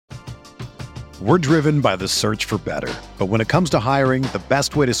We're driven by the search for better. But when it comes to hiring, the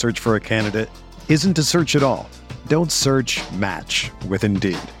best way to search for a candidate isn't to search at all. Don't search, match with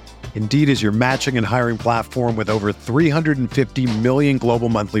Indeed. Indeed is your matching and hiring platform with over 350 million global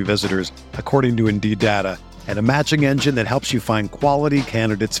monthly visitors, according to Indeed data, and a matching engine that helps you find quality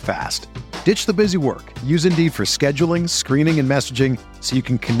candidates fast. Ditch the busy work. Use Indeed for scheduling, screening, and messaging so you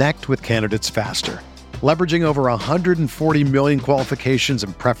can connect with candidates faster. Leveraging over 140 million qualifications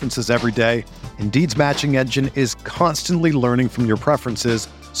and preferences every day, Indeed's matching engine is constantly learning from your preferences,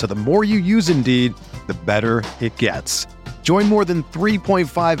 so the more you use Indeed, the better it gets. Join more than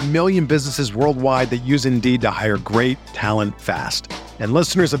 3.5 million businesses worldwide that use Indeed to hire great talent fast. And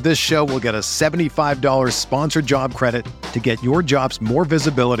listeners of this show will get a $75 sponsored job credit to get your jobs more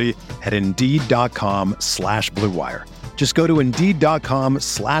visibility at Indeed.com/Blue Wire. Just go to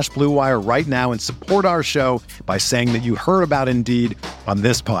Indeed.com/Blue Wire right now and support our show by saying that you heard about Indeed on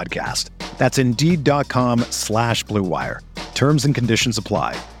this podcast. That's Indeed.com/Blue Wire. Terms and conditions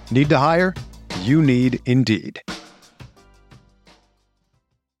apply. Need to hire? You need Indeed.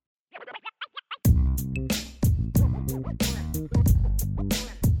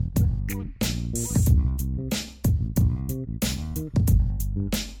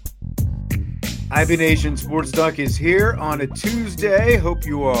 IB Nation Sports Talk is here on a Tuesday. Hope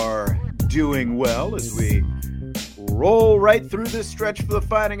you are doing well as we roll right through this stretch for the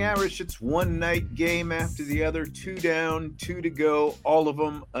Fighting Irish. It's one night game after the other, 2 down, 2 to go, all of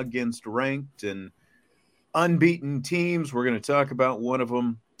them against ranked and unbeaten teams. We're going to talk about one of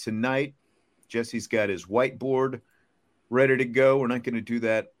them tonight. Jesse's got his whiteboard ready to go. We're not going to do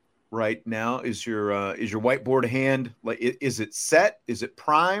that right now. Is your whiteboard hand, like, is it set? Is it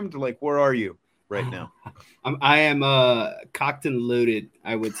primed? Like, where are you right now? I am cocked and loaded,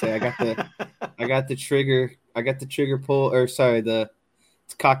 I would say. I got the trigger pull, or sorry,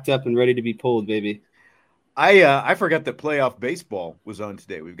 it's cocked up and ready to be pulled, baby. I forgot that playoff baseball was on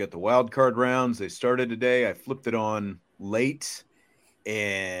today. We've got the wild card rounds. They started today. I flipped it on late,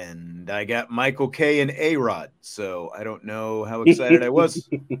 and I got Michael K and A-Rod. So I don't know how excited I was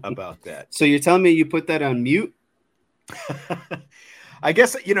about that. So you're telling me you put that on mute? I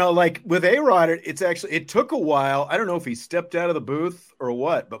guess, like with A-Rod, it took a while. I don't know if he stepped out of the booth or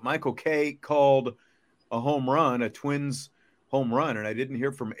what, but Michael K called a home run, a Twins home run, and I didn't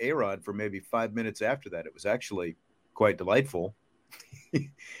hear from A-Rod for maybe 5 minutes after that. It was actually quite delightful,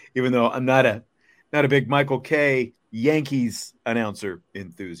 even though I'm not a big Michael K Yankees announcer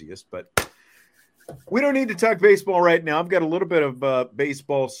enthusiast. But we don't need to talk baseball right now. I've got a little bit of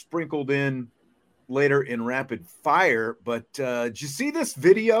baseball sprinkled in later in rapid fire, but did you see this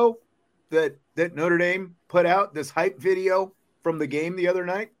video that Notre Dame put out, this hype video from the game the other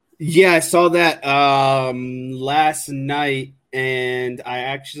night? Yeah, I saw that last night, and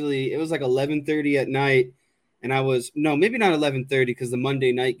it was like 11:30 at night, and maybe not 11:30 because the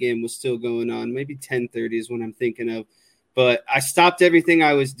Monday night game was still going on. Maybe 10:30 is what I'm thinking of, but I stopped everything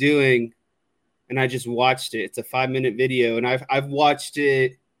I was doing, and I just watched it. It's a 5-minute video, and I've watched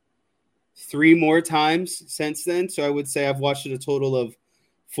it 3 more times since then. So I would say I've watched it a total of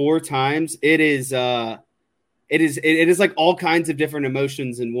 4 times. It is like all kinds of different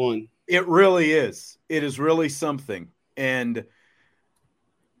emotions in one. It really is. It is really something. And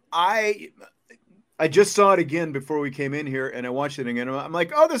I just saw it again before we came in here, and I watched it again. I'm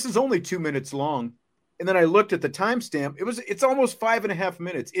like, oh, this is only 2 minutes long. And then I looked at the timestamp. It's almost 5.5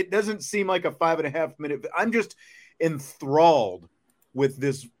 minutes. It doesn't seem like a 5.5 minute. I'm just enthralled with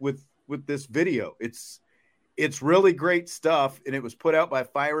this video. It's really great stuff, and it was put out by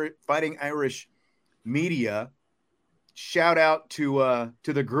Fighting Irish Media. Shout out to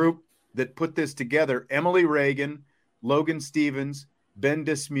the group that put this together: Emily Reagan, Logan Stevens, Ben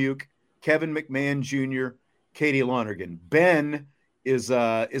Dismuke, Kevin McMahon Jr., Katie Lonergan. Ben is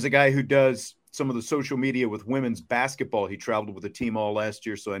a guy who does some of the social media with women's basketball. He traveled with the team all last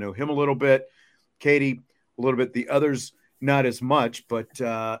year, so I know him a little bit. Katie a little bit. The others not as much, but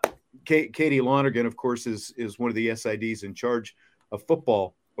Katie Lonergan, of course, is one of the SIDs in charge of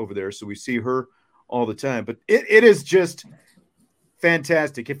football over there, so we see her all the time. But it is just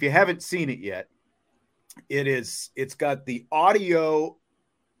fantastic. If you haven't seen it yet, it's got the audio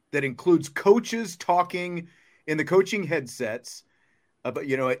that includes coaches talking in the coaching headsets about,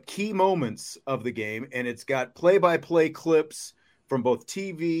 at key moments of the game, and it's got play-by-play clips from both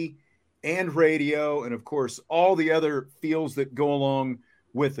TV and radio, and of course all the other feels that go along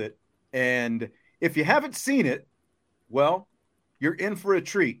with it. And if you haven't seen it, well, you're in for a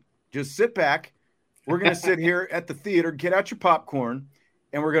treat. Just sit back. We're going to sit here at the theater, get out your popcorn,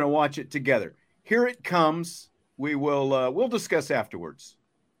 and we're going to watch it together. Here it comes. We'll discuss afterwards.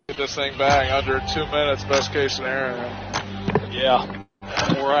 Get this thing back under 2 minutes, best case scenario. Yeah.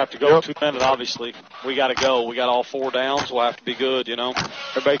 We'll have to go 2 minutes, obviously. We got to go. We got all 4 downs. We'll have to be good, you know.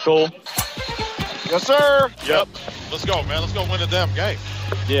 Everybody cool? Yes, sir. Yep. Let's go, man. Let's go win the damn game.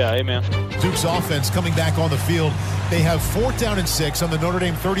 Yeah, amen. Duke's offense coming back on the field. They have 4th down and 6 on the Notre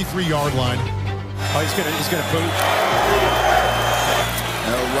Dame 33-yard line. Oh, he's gonna boot.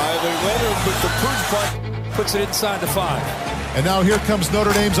 Now Riley Leonard with the proof punt. Puts it inside the 5. And now here comes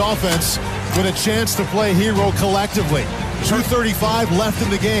Notre Dame's offense with a chance to play hero collectively. 2:35 left in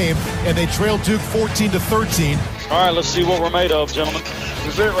the game, and they trail Duke 14-13. All right, let's see what we're made of, gentlemen.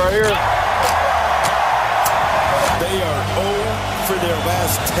 This is it right here. They are 0 for their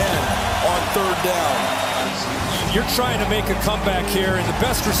last 10 on 3rd down. You're trying to make a comeback here, and the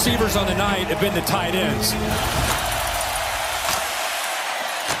best receivers on the night have been the tight ends.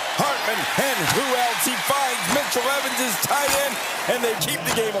 Hartman, and who else? He finds Mitchell Evans' tight end, and they keep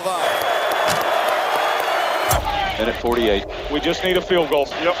the game alive. Minute 48. We just need a field goal.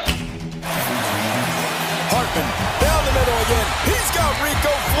 Yep. Hartman down the middle again. He's got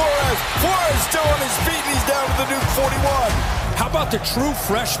Rico Flores. Flores still on his feet. He's down to the Duke 41. How about the true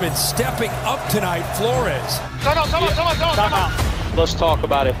freshman stepping up tonight, Flores? Come on. Let's talk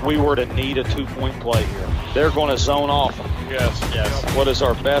about if we were to need a 2-point play here. They're going to zone off. Yes. What is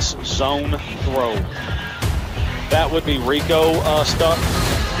our best zone throw? That would be Rico stuff.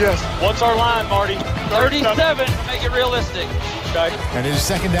 Yes. What's our line, Marty? 37. Make it realistic. Okay. And it is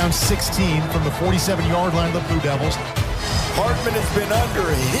 2nd down 16 from the 47-yard line of the Blue Devils. Hartman has been under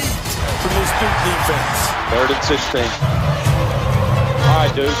heat from this Duke defense. 3rd and 16. All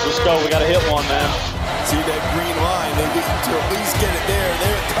right, dudes, let's go. We got to hit one, man. See that green line. They need to at least get it there.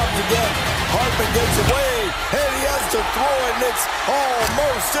 There it comes again. Hartman gets away, and he has to throw it, and it's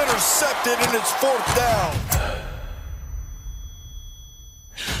almost intercepted, and it's 4th down.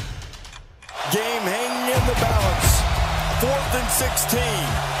 Game hanging in the balance. 4th and 16.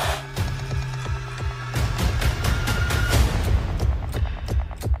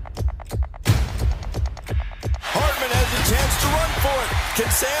 Hartman has a chance to run for it. Can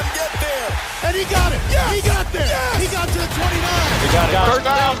Sam get there? And he got it. Yes. He got there. Yes. He got to the 29. We got it. First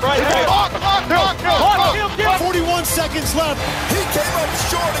down, right there. Clock. 41 seconds left. He came up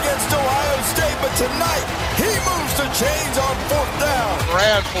short against Ohio State, but tonight he moves the chains on 4th down.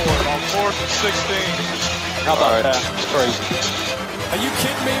 Ran for it on 4th and 16. How about that? It's crazy. Are you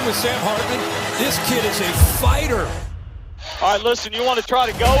kidding me with Sam Hartman? This kid is a fighter. All right, listen, you want to try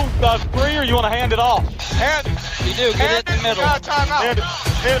to go 3 or you want to hand it off? Hand it. You do. Get it in the middle. Timeout.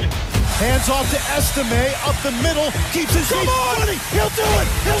 Hand it. Hands off to Estime up the middle. Keeps his feet running. He'll do it.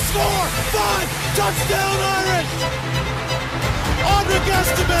 He'll score. 5. Touchdown Irish. Audric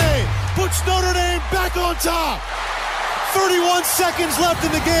Estime puts Notre Dame back on top. 31 seconds left in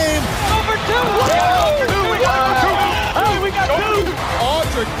the game. Over 2. We got two.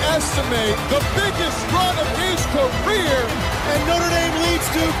 Audric Estime, the biggest run of his career. And Notre Dame leads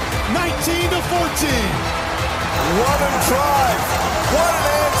Duke 19-14. What a drive. What an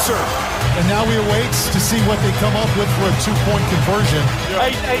answer. And now we await to see what they come up with for a 2-point conversion.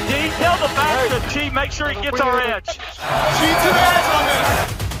 Hey, D, tell the back to cheat. Make sure he gets our edge. Cheat to the edge on there.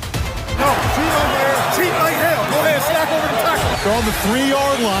 No, cheat on there. Cheat like hell. Go ahead, stack over the tackle. They're on the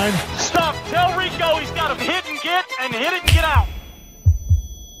 3-yard line. Stop. Tell Rico he's got to hit and get and hit it and get out.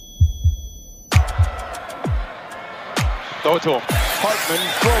 Throw it to him. Hartman,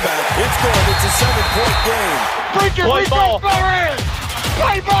 throwback. It's good. It's a 7-point game. Break your Play ball.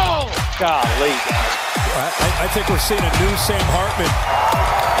 Play ball. Golly, guys. I think we're seeing a new Sam Hartman.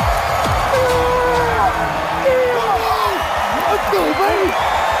 Let's go, baby.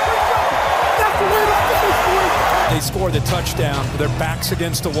 That's the way to finish, boys. They score the touchdown with their backs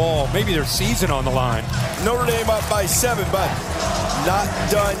against the wall. Maybe their season on the line. Notre Dame up by 7, but not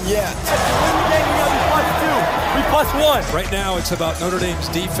done yet. We +1. Right now, it's about Notre Dame's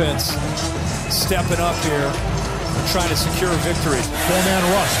defense stepping up here and trying to secure a victory. 4-man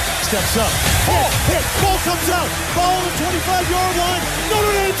rush. Steps up. Hit. Ball comes out. Ball on the 25-yard line.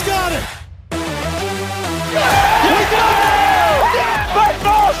 Notre Dame's got it. We got it! That's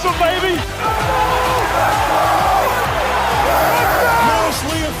awesome, baby! Morris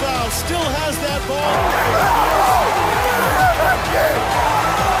Leofow still has that ball.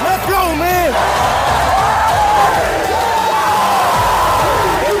 Let's go, man.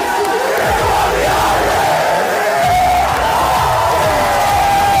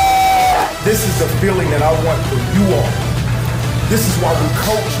 This is the feeling that I want for you all. This is why we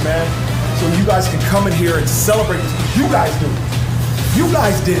coach, man. So you guys can come in here and celebrate this. You guys do it. You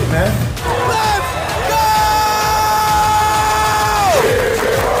guys did it, man. Let's go!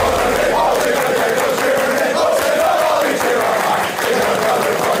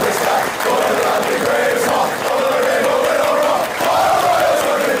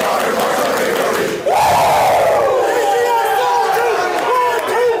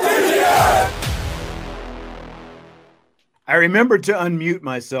 remembered to unmute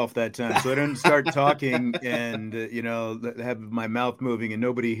myself that time, so I didn't start talking and have my mouth moving and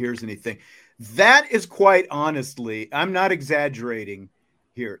nobody hears anything. That is quite honestly, I'm not exaggerating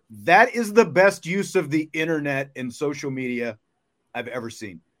here. That is the best use of the internet and social media I've ever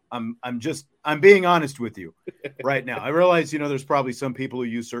seen. I'm being honest with you right now. I realize, there's probably some people who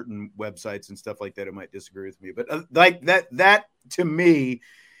use certain websites and stuff like that who might disagree with me, but like that to me,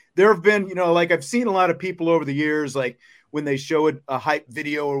 there have been, like I've seen a lot of people over the years, like when they show a hype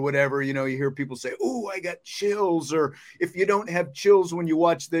video or whatever, you hear people say, "Oh, I got chills," or if you don't have chills when you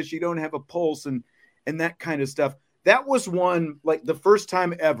watch this, you don't have a pulse, and that kind of stuff. That was one, like the first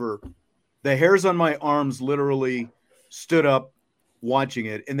time ever, the hairs on my arms literally stood up watching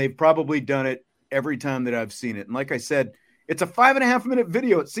it, and they've probably done it every time that I've seen it. And like I said, it's a 5.5 minute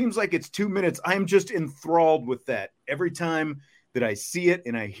video. It seems like it's 2 minutes. I'm just enthralled with that every time that I see it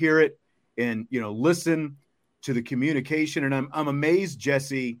and I hear it and, listen to the communication. And I'm amazed,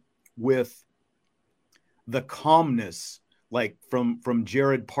 Jesse, with the calmness, like from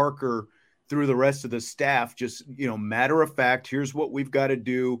Jared Parker through the rest of the staff, just, matter of fact, here's what we've got to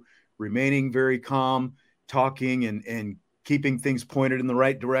do, remaining very calm, talking and keeping things pointed in the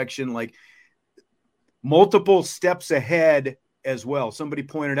right direction, like multiple steps ahead as well. Somebody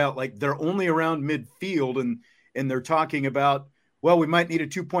pointed out, like they're only around midfield and they're talking about, well, we might need a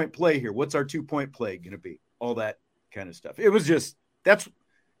 2-point play here. What's our 2-point play going to be? All that kind of stuff. It was just, that's,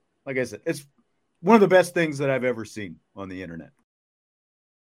 like I said, it's one of the best things that I've ever seen on the internet.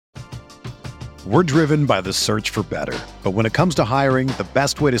 We're driven by the search for better. But when it comes to hiring, the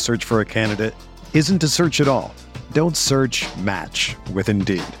best way to search for a candidate isn't to search at all. Don't search, match with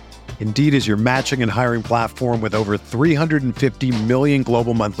Indeed. Indeed is your matching and hiring platform with over 350 million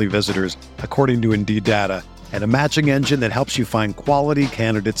global monthly visitors, according to Indeed data, and a matching engine that helps you find quality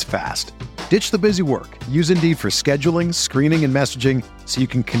candidates fast. Ditch the busy work. Use Indeed for scheduling, screening, and messaging so you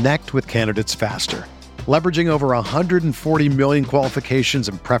can connect with candidates faster. Leveraging over 140 million qualifications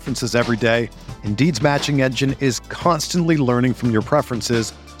and preferences every day, Indeed's matching engine is constantly learning from your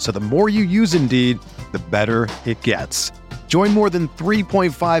preferences, so the more you use Indeed, the better it gets. Join more than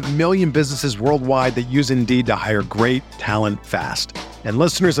 3.5 million businesses worldwide that use Indeed to hire great talent fast. And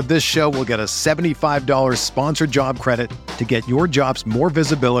listeners of this show will get a $75 sponsored job credit to get your jobs more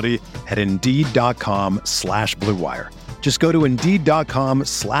visibility at Indeed.com/Blue Wire. Just go to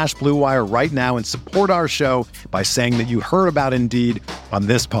Indeed.com/Blue Wire right now and support our show by saying that you heard about Indeed on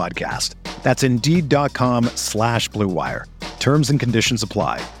this podcast. That's Indeed.com/Blue Wire. Terms and conditions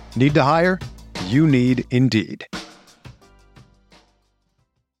apply. Need to hire? You need Indeed.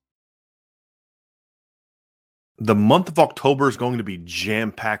 The month of October is going to be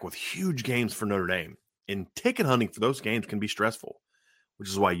jam-packed with huge games for Notre Dame, and ticket hunting for those games can be stressful, which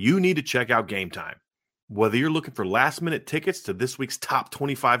is why you need to check out Game Time. Whether you're looking for last-minute tickets to this week's top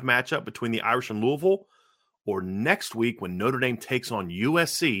 25 matchup between the Irish and Louisville, or next week when Notre Dame takes on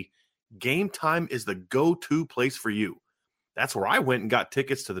USC, Game Time is the go-to place for you. That's where I went and got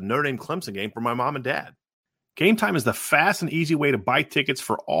tickets to the Notre Dame-Clemson game for my mom and dad. Game Time is the fast and easy way to buy tickets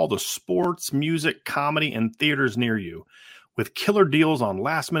for all the sports, music, comedy, and theaters near you. With killer deals on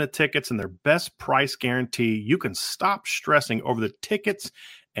last-minute tickets and their best price guarantee, you can stop stressing over the tickets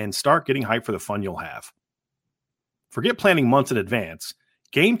and start getting hyped for the fun you'll have. Forget planning months in advance.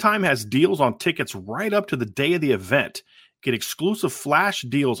 Game Time has deals on tickets right up to the day of the event. Get exclusive flash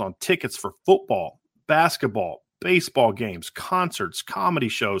deals on tickets for football, basketball, baseball games, concerts, comedy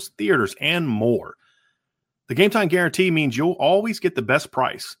shows, theaters, and more. The Game Time guarantee means you'll always get the best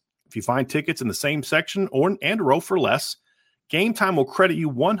price. If you find tickets in the same section and row for less, Game Time will credit you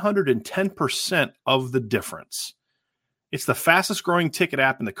 110% of the difference. It's the fastest growing ticket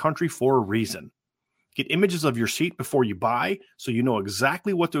app in the country for a reason. Get images of your seat before you buy so you know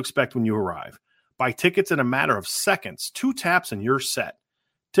exactly what to expect when you arrive. Buy tickets in a matter of seconds, 2 taps and you're set.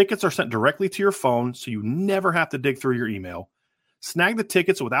 Tickets are sent directly to your phone so you never have to dig through your email. Snag the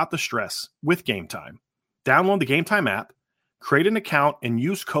tickets without the stress with Game Time. Download the Game Time app, create an account, and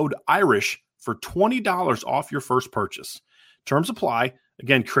use code IRISH for $20 off your first purchase. Terms apply.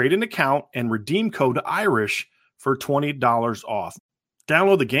 Again, create an account and redeem code IRISH for $20 off.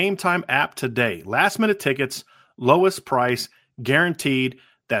 Download the Game Time app today. Last minute tickets, lowest price, guaranteed.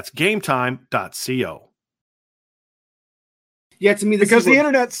 That's gametime.co. Yeah, to me, because the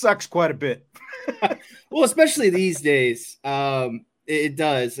internet sucks quite a bit. Well, especially these days, it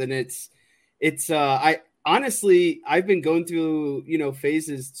does, and it's. Honestly, I've been going through,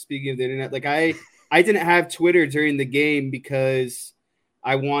 phases, speaking of the internet. Like I didn't have Twitter during the game because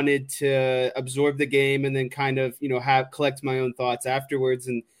I wanted to absorb the game and then kind of, collect my own thoughts afterwards.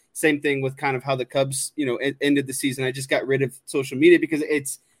 And, same thing with kind of how the Cubs, ended the season. I just got rid of social media because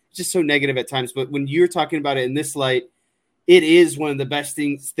it's just so negative at times. But when you're talking about it in this light, it is one of the best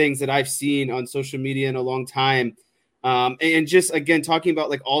things that I've seen on social media in a long time. And just, again, talking about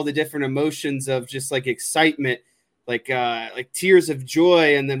like all the different emotions of just like excitement, like tears of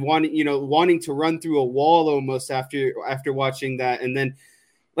joy, and then wanting to run through a wall almost after watching that. And then,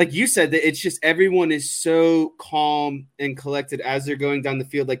 like you said, that it's just everyone is so calm and collected as they're going down the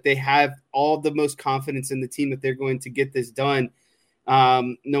field. Like they have all the most confidence in the team that they're going to get this done,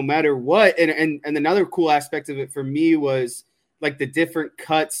 no matter what. And another cool aspect of it for me was like the different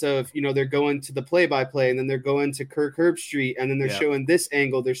cuts of, they're going to the play-by-play, and then they're going to Kirk Herbstreit, and then they're showing this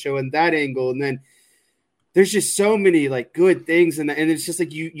angle, they're showing that angle. And then there's just so many like good things. And it's just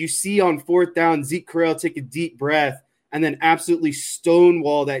like you see on fourth down, Zeke Correll take a deep breath and then absolutely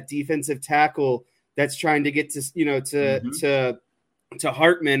stonewall that defensive tackle that's trying to get to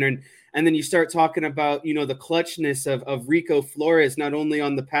Hartman. And then you start talking about, the clutchness of Rico Flores, not only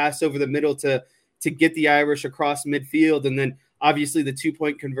on the pass over the middle to get the Irish across midfield, and then obviously the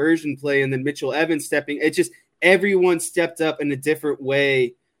 2-point conversion play, and then Mitchell Evans stepping. It just, everyone stepped up in a different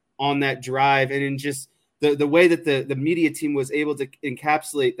way on that drive. And in just the way that the media team was able to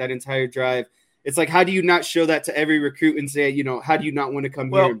encapsulate that entire drive, it's like, how do you not show that to every recruit and say, how do you not want to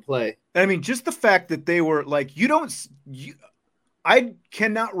come here and play? I mean, just the fact that they were like, I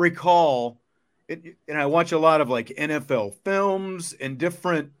cannot recall it, and I watch a lot of like NFL films and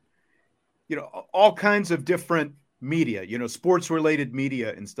different, all kinds of different media, sports related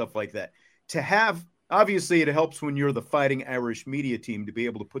media and stuff like that. To have, obviously it helps when you're the Fighting Irish media team to be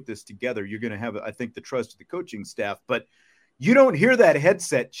able to put this together. You're going to have, I think, the trust of the coaching staff, but you don't hear that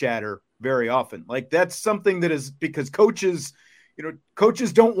headset chatter very often. Like that's something that is because coaches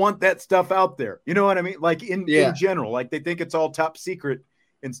don't want that stuff out there. You know what I mean? Like in general, like they think it's all top secret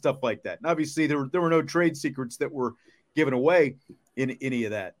and stuff like that. And obviously there were no trade secrets that were given away in any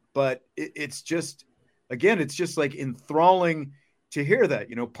of that, but it's just, again, it's just like enthralling to hear that,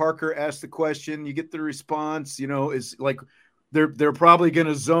 Parker asked the question, you get the response, is like, they're probably going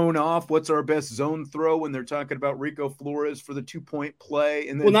to zone off. What's our best zone throw when they're talking about Rico Flores for the 2-point play?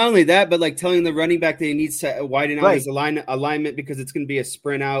 And then, well, not only that, but like telling the running back that he needs to widen out his alignment because it's going to be a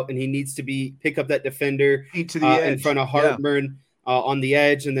sprint out, and he needs to pick up that defender to the edge. In front of Hartman on the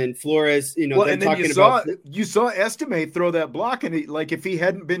edge, and then Flores. And then you saw Estime throw that block, and if he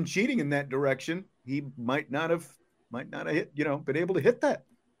hadn't been cheating in that direction, he might not have hit, been able to hit that.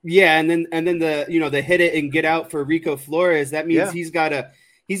 Yeah, and then the hit it and get out for Rico Flores. That means he's got to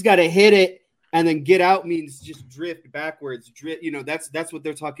hit it, and then get out means just drift backwards. That's what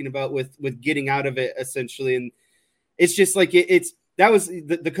they're talking about with getting out of it essentially. And it's just like that was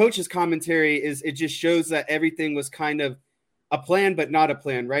the coach's commentary is it just shows that everything was kind of a plan but not a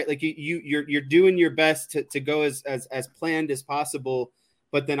plan, right? Like you're doing your best to go as planned as possible.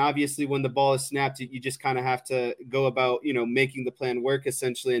 But then obviously when the ball is snapped, you just kind of have to go about, making the plan work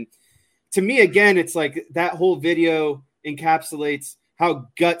essentially. And to me, again, it's like that whole video encapsulates how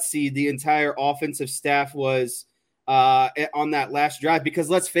gutsy the entire offensive staff was on that last drive. Because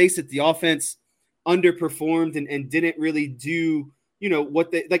let's face it, the offense underperformed and didn't really do,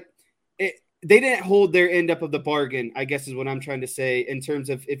 what they like. They didn't hold their end up of the bargain, I guess is what I'm trying to say, in terms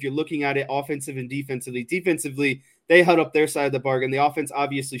of if you're looking at it offensive and defensively. Defensively, they held up their side of the bargain. The offense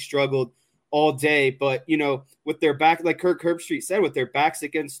obviously struggled all day, but, with their back, like Kirk Herbstreit said, with their backs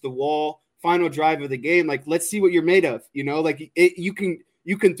against the wall, final drive of the game, like, let's see what you're made of, you can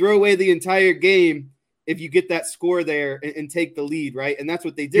throw away the entire game if you get that score there and take the lead, right? And that's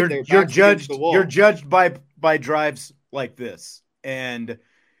what they did. You're judged by drives like this. And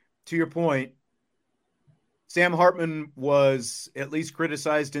to your point, Sam Hartman was at least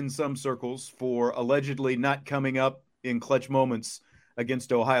criticized in some circles for allegedly not coming up in clutch moments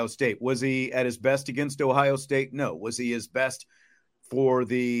against Ohio State. Was he at his best against Ohio State? No. Was he his best for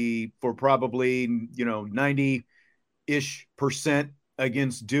probably, 90-ish%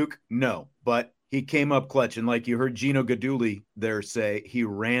 against Duke? No. But he came up clutch. And like you heard Gino Gaduli there say, he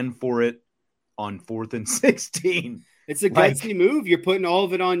ran for it on 4th and 16. It's a gutsy move. You're putting all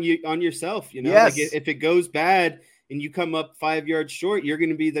of it on yourself. Yes. Like if it goes bad and you come up 5 yards short, you're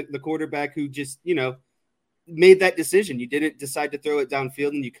going to be the quarterback who just, made that decision. You didn't decide to throw it downfield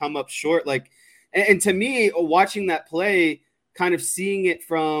and you come up short. And to me, watching that play, kind of seeing it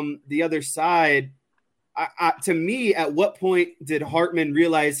from the other side, to me, at what point did Hartman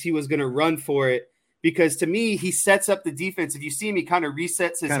realize he was going to run for it? Because to me, he sets up the defense. If you see him, he kind of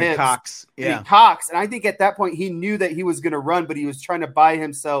resets his hips. Cocks. Yeah. He cocks. And I think at that point, he knew that he was going to run, but he was trying to buy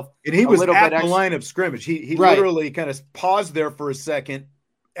himself. And he was at the line of scrimmage. He literally kind of paused there for a second,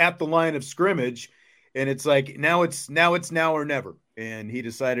 at the line of scrimmage, and it's like now it's now or never. And he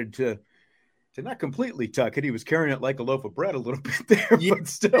decided to not completely tuck it. He was carrying it like a loaf of bread a little bit there, but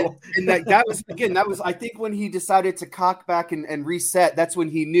still. And that was I think when he decided to cock back and reset, that's when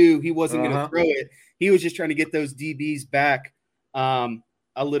he knew he wasn't going to throw it. He was just trying to get those DBs back a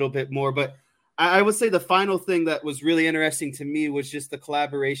little bit more. But I would say the final thing that was really interesting to me was just the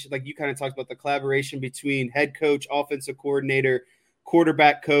collaboration. Like you kind of talked about the collaboration between head coach, offensive coordinator,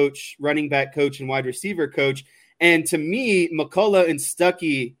 quarterback coach, running back coach, and wide receiver coach. And to me, McCullough and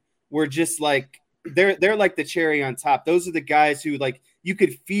Stuckey were just like, they're like the cherry on top. Those are the guys who, like, you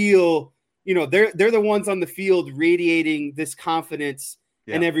could feel, they're the ones on the field radiating this confidence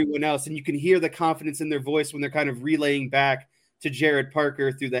and everyone else. And you can hear the confidence in their voice when they're kind of relaying back to Jared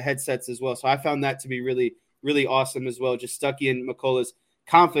Parker through the headsets as well. So I found that to be really, really awesome as well. Just Stuckey and McCullough's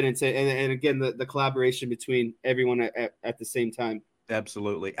confidence. And again, the collaboration between everyone at the same time.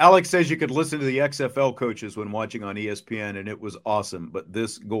 Absolutely. Alex says you could listen to the XFL coaches when watching on ESPN, and it was awesome, but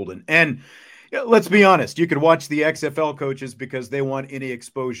this golden. And let's be honest, you could watch the XFL coaches because they want any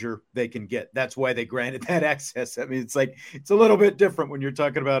exposure they can get. That's why they granted that access. I mean, it's a little bit different when you're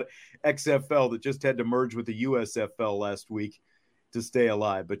talking about XFL that just had to merge with the USFL last week to stay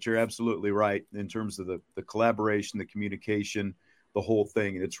alive. But you're absolutely right in terms of the collaboration, the communication, the whole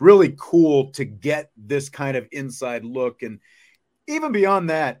thing. And it's really cool to get this kind of inside look. And even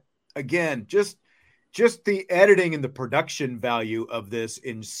beyond that, again, just the editing and the production value of this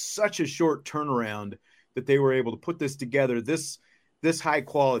in such a short turnaround that they were able to put this together, this high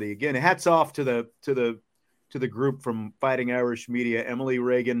quality. Again, hats off to the group from Fighting Irish Media, Emily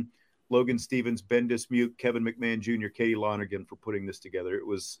Reagan, Logan Stevens, Ben Dismute, Kevin McMahon Jr., Katie Lonergan for putting this together. It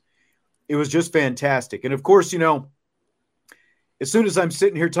was just fantastic. And of course, as soon as I'm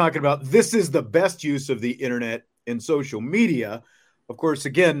sitting here talking about this is the best use of the internet and social media, of course,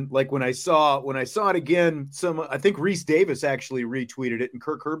 again, like when I saw it again, I think Reese Davis actually retweeted it and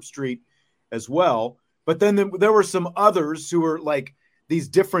Kirk Herbstreit as well. But then there were some others who were like these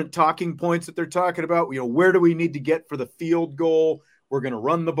different talking points that they're talking about. Where do we need to get for the field goal? We're going to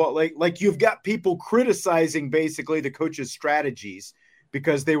run the ball. Like you've got people criticizing basically the coach's strategies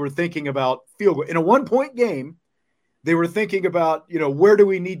because they were thinking about field goal in a 1-point game. They were thinking about, where do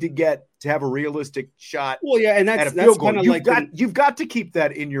we need to get to have a realistic shot? Well, yeah, and that's kind of you've got to keep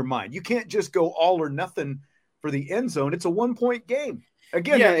that in your mind. You can't just go all or nothing for the end zone. It's a 1-point game.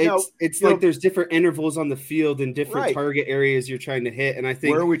 Again, it's like there's different intervals on the field and different target areas you're trying to hit. And I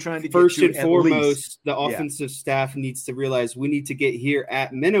think where are we trying to first get and foremost, the offensive staff needs to realize we need to get here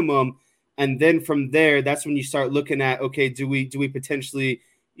at minimum. And then from there, that's when you start looking at, okay, do we potentially,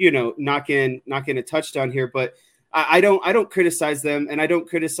 knock in a touchdown here? But I don't criticize them, and I don't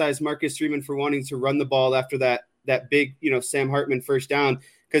criticize Marcus Freeman for wanting to run the ball after that big, Sam Hartman first down,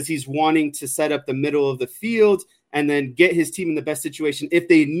 because he's wanting to set up the middle of the field and then get his team in the best situation if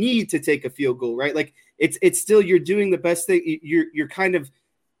they need to take a field goal, right? Like it's still, you're doing the best thing. You're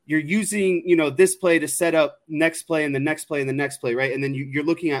using, this play to set up next play and the next play and the next play, right? And then you're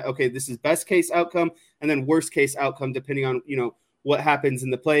looking at, okay, this is best case outcome and then worst case outcome depending on, what happens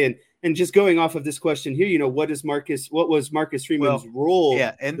in the play. And just going off of this question here, what was Marcus Freeman's role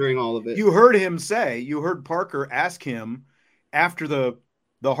during all of it? You heard Parker ask him after the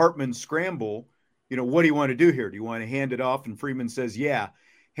Hartman scramble, what do you want to do here? Do you want to hand it off? And Freeman says, yeah,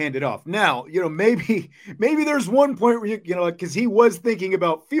 hand it off. Now, maybe there's one point where, because he was thinking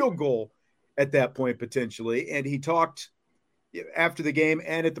about field goal at that point potentially. And he talked after the game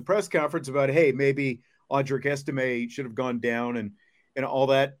and at the press conference about, hey, maybe Audric Estime should have gone down and all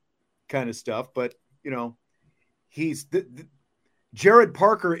that kind of stuff. But, he's Jared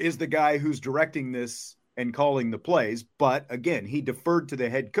Parker is the guy who's directing this and calling the plays. But again, he deferred to the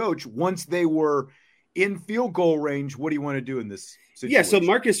head coach once they were in field goal range. What do you want to do in this situation? Yeah. So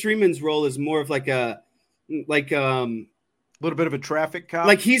Marcus Freeman's role is more of like a little bit of a traffic cop.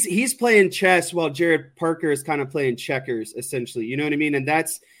 Like he's playing chess while Jared Parker is kind of playing checkers, essentially. You know what I mean? And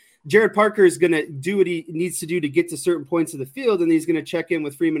that's Jared Parker is going to do what he needs to do to get to certain points of the field, and he's going to check in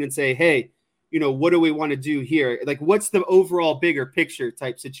with Freeman and say, hey, what do we want to do here? Like, what's the overall bigger picture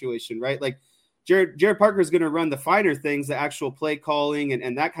type situation, right? Like, Jared Parker is going to run the finer things, the actual play calling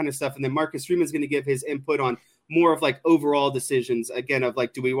and that kind of stuff, and then Marcus Freeman is going to give his input on more of like overall decisions, again, of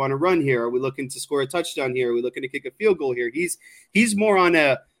like, do we want to run here? Are we looking to score a touchdown here? Are we looking to kick a field goal here? He's more on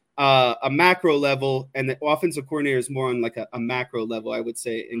a macro level, and the offensive coordinator is more on like a macro level, I would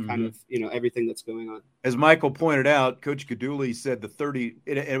say, in kind of, everything that's going on. As Michael pointed out, Coach Gaduli said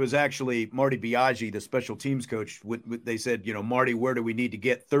it was actually Marty Biaggi, the special teams coach. They said, Marty, where do we need to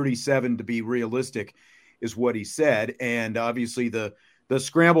get 37 to be realistic is what he said. And obviously the the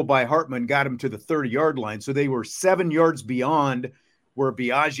scramble by Hartman got him to the 30-yard line. So they were 7 yards beyond where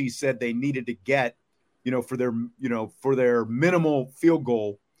Biaggi said they needed to get, for their minimal field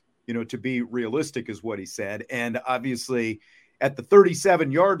goal, to be realistic is what he said. And obviously at the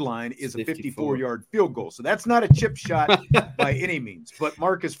 37-yard line is a 54-yard field goal. So that's not a chip shot by any means. But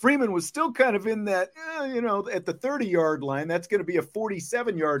Marcus Freeman was still kind of in that, at the 30-yard line, that's going to be a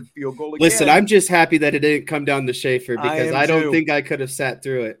 47-yard field goal again. Listen, I'm just happy that it didn't come down to Schaefer because I don't think I could have sat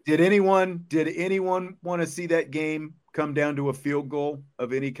through it. Did anyone want to see that game come down to a field goal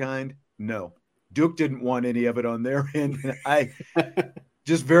of any kind? No. Duke didn't want any of it on their end. I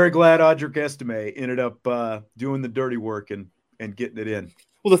just very glad Audric Estime ended up doing the dirty work and getting it in.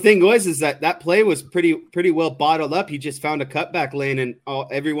 Well, the thing is that play was pretty well bottled up. He just found a cutback lane, and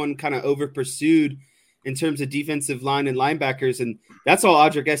everyone kind of over pursued in terms of defensive line and linebackers, and that's all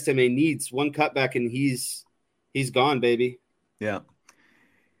Audric Estime needs: one cutback, and he's gone, baby. Yeah.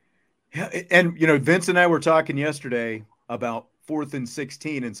 And Vince and I were talking yesterday about 4th and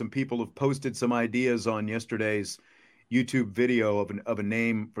 16, and some people have posted some ideas on yesterday's YouTube video of a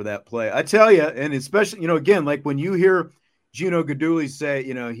name for that play. I tell you, and especially again, like when you hear Gino Guidugli say,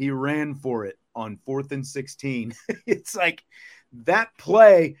 he ran for it on 4th and 16. It's like that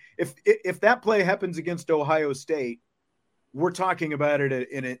play. If that play happens against Ohio State, we're talking about it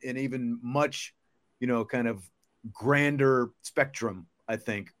in an even much, kind of grander spectrum, I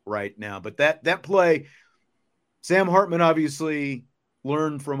think, right now. But that play, Sam Hartman obviously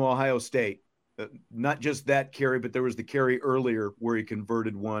learned from Ohio State. Not just that carry, but there was the carry earlier where he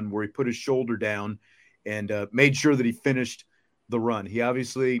converted one, where he put his shoulder down and made sure that he finished the run. He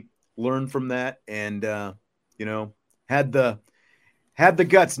obviously learned from that and, had the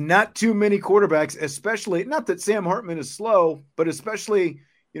guts. Not too many quarterbacks, especially, not that Sam Hartman is slow, but especially,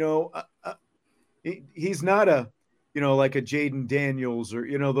 he's not a, like a Jaden Daniels or,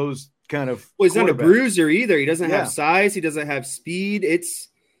 those kind of. Well, he's not a bruiser either. He doesn't have size. He doesn't have speed.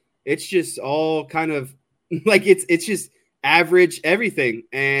 It's just all kind of like, it's just average everything.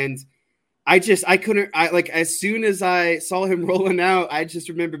 And I couldn't, as soon as I saw him rolling out, I just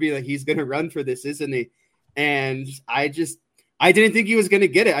remember being like, he's going to run for this, isn't he? And I didn't think he was going to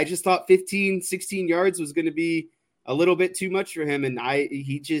get it. I just thought 15, 16 yards was going to be a little bit too much for him. And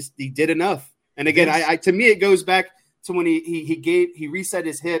he did enough. And again, to me, it goes back to when he reset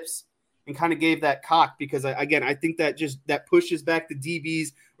his hips and kind of gave that cock, because I think that pushes back the DBs,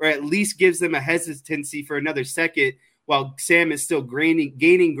 or at least gives them a hesitancy for another second, while Sam is still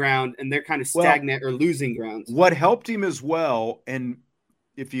gaining ground and they're kind of stagnant or losing ground. What helped him as well, and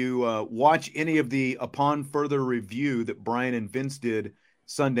if you watch any of the Upon Further Review that Brian and Vince did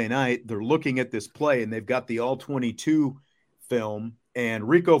Sunday night, they're looking at this play and they've got the All-22 film, and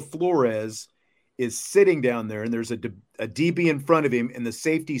Rico Flores is sitting down there and there's a DB in front of him and the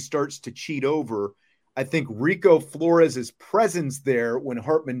safety starts to cheat over. I think Rico Flores' presence there when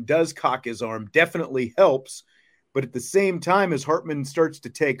Hartman does cock his arm definitely helps. But at the same time, as Hartman starts to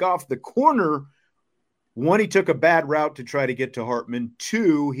take off, the corner, one, he took a bad route to try to get to Hartman.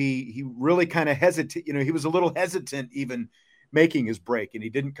 Two, he really kind of hesitated. He was a little hesitant even making his break, and he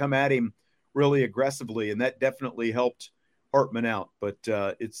didn't come at him really aggressively, and that definitely helped Hartman out. But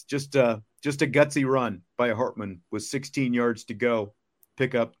it's just a gutsy run by Hartman with 16 yards to go,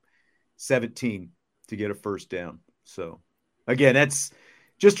 pick up 17 to get a first down. So, again, that's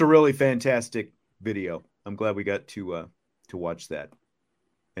just a really fantastic video. I'm glad we got to watch that,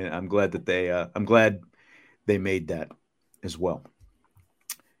 and I'm glad that they made that as well.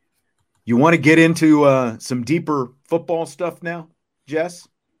 You want to get into some deeper football stuff now, Jess?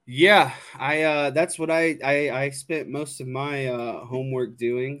 Yeah, that's what I spent most of my homework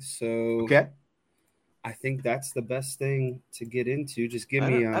doing. So okay, I think that's the best thing to get into. Just give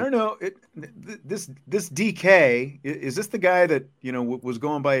me. I don't know. This DK, is this the guy that was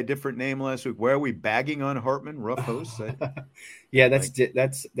going by a different name last week? Where are we bagging on Hartman? Rough host. Yeah,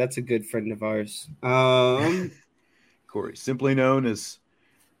 that's a good friend of ours. Corey, simply known as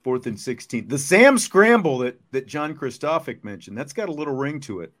 4th and 16. The Sam Scramble that John Kristofik mentioned, that's got a little ring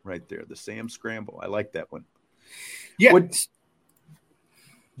to it right there. The Sam Scramble. I like that one. Yeah.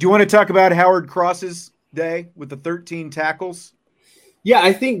 Do you want to talk about Howard Cross's day with the 13 tackles? Yeah,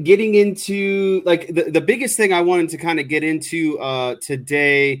 I think getting into the biggest thing I wanted to kind of get into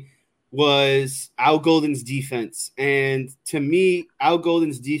today was Al Golden's defense. And to me, Al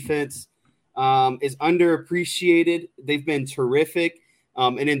Golden's defense is underappreciated. They've been terrific.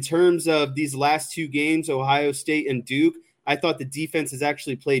 And in terms of these last two games, Ohio State and Duke, I thought the defense has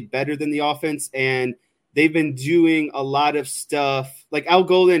actually played better than the offense. And they've been doing a lot of stuff. Like Al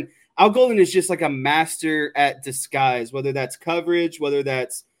Golden, Al Golden is just like a master at disguise, whether that's coverage, whether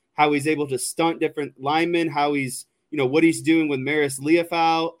that's how he's able to stunt different linemen, how he's, what he's doing with Maris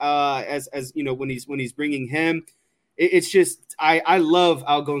Leafau, as when he's bringing him. It's just, I love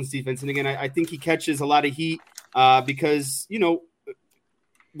Al Golden's defense. And again, I think he catches a lot of heat because,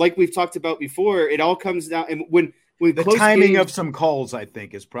 like we've talked about before, it all comes down. And when the timing of some calls, I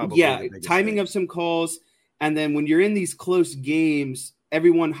think, is probably the timing of some calls. And then when you're in these close games,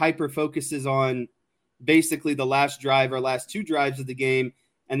 everyone hyper focuses on basically the last drive or last two drives of the game.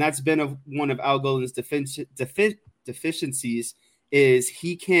 And that's been one of Al Golden's deficiencies is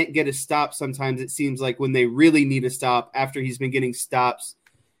he can't get a stop. Sometimes it seems like when they really need a stop after he's been getting stops,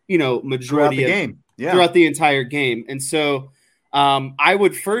 majority throughout the entire game. And so I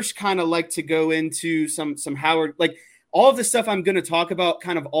would first kind of like to go into some Howard, like all of the stuff I'm going to talk about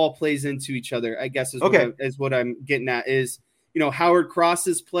kind of all plays into each other, I guess is what I'm getting at is, Howard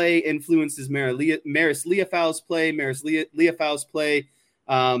Cross's play influences Maris Leafau's play. Maris Leafau's play,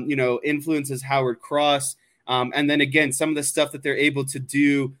 influences Howard Cross. And then again, some of the stuff that they're able to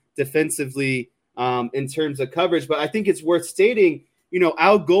do defensively in terms of coverage. But I think it's worth stating,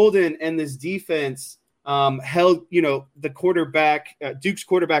 Al Golden and this defense held, the quarterback, Duke's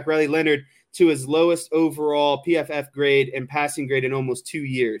quarterback, Riley Leonard, to his lowest overall PFF grade and passing grade in almost 2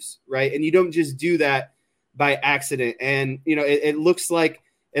 years, right? And you don't just do that by accident. And, it looks like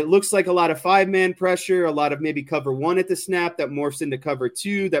a lot of 5-man pressure, a lot of maybe cover 1 at the snap that morphs into cover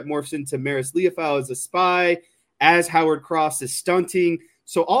 2, that morphs into Maris Leafau as a spy, as Howard Cross is stunting.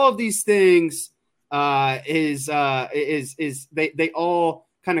 So all of these things they all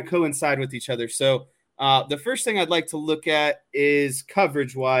kind of coincide with each other. So the first thing I'd like to look at is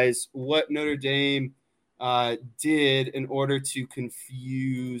coverage-wise, what Notre Dame did in order to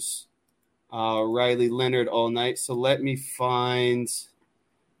confuse Riley Leonard all night. So let me find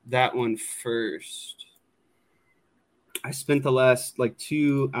that one first. I spent the last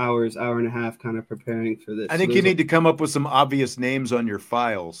 2 hours, hour and a half kind of preparing for this. I think you need to come up with some obvious names on your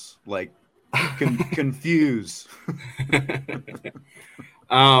files, like confuse.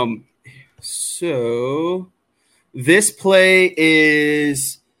 So this play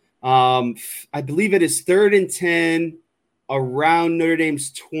is, I believe it is 3rd and 10 around Notre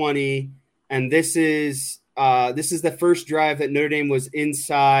Dame's 20. And this is the first drive that Notre Dame was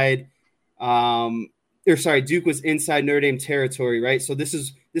inside, Duke was inside Notre Dame territory, right? So this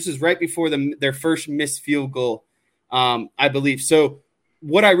is right before their first missed field goal, I believe. So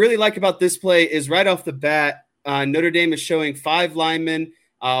what I really like about this play is right off the bat, Notre Dame is showing 5 linemen,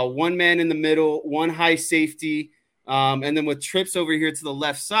 1 man in the middle, 1 high safety, and then with trips over here to the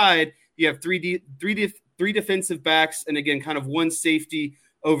left side, you have three defensive backs, and again, kind of 1 safety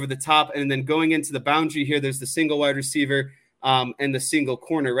over the top, and then going into the boundary here, there's the single wide receiver and the single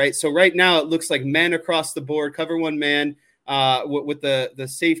corner, right? So right now it looks like man across the board, cover 1 man with the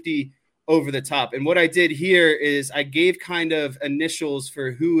safety over the top. And what I did here is I gave kind of initials for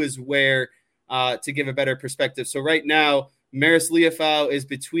who is where to give a better perspective. So right now, Maris Leafau is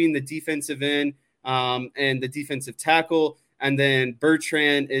between the defensive end and the defensive tackle, and then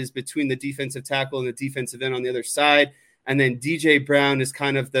Bertrand is between the defensive tackle and the defensive end on the other side. And then DJ Brown is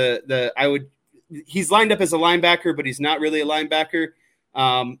kind of he's lined up as a linebacker, but he's not really a linebacker.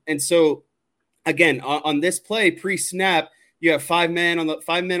 And so again, on this play pre-snap, you have 5 men on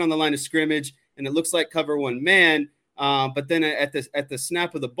the line of scrimmage, and it looks like cover 1 man. But then at the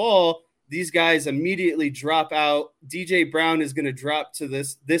snap of the ball, these guys immediately drop out. DJ Brown is going to drop to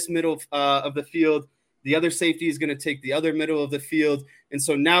this middle of the field. The other safety is going to take the other middle of the field. And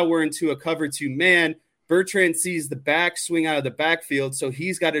so now we're into a cover 2 man. Bertrand sees the back swing out of the backfield, so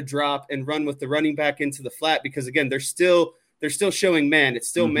he's got to drop and run with the running back into the flat because, again, they're still showing man. It's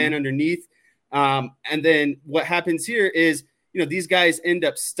still man underneath. And then what happens here is, these guys end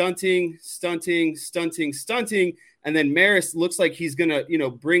up stunting. And then Maris looks like he's going to,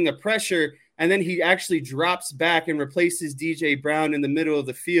 bring a pressure. And then he actually drops back and replaces DJ Brown in the middle of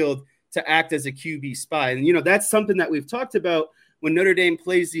the field to act as a QB spy. And, that's something that we've talked about when Notre Dame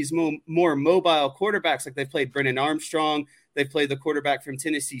plays these more mobile quarterbacks, like they played Brennan Armstrong, they played the quarterback from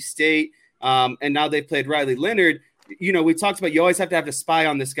Tennessee State, and now they played Riley Leonard. We talked about you always have to have a spy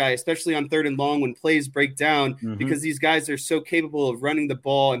on this guy, especially on 3rd and long when plays break down, because these guys are so capable of running the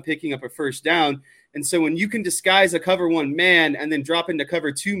ball and picking up a first down. And so when you can disguise a cover 1 man and then drop into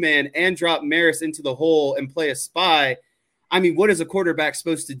cover 2 man and drop Maris into the hole and play a spy, I mean, what is a quarterback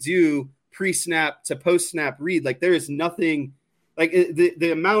supposed to do pre-snap to post-snap read? Like, there is nothing – like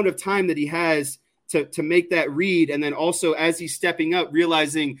the amount of time that he has to make that read, and then also as he's stepping up,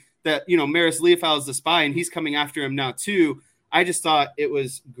 realizing that, Maris Leafau is the spy and he's coming after him now too. I just thought it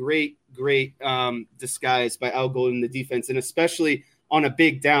was great disguise by Al Golden, the defense, and especially on a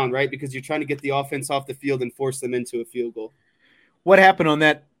big down, right? Because you're trying to get the offense off the field and force them into a field goal. What happened on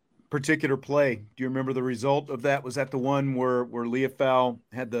that particular play? Do you remember the result of that? Was that the one where Leofau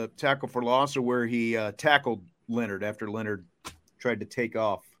had the tackle for loss, or where he tackled Leonard after Leonard tried to take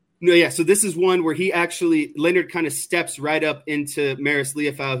off? No, yeah. So this is one where Leonard kind of steps right up into Maris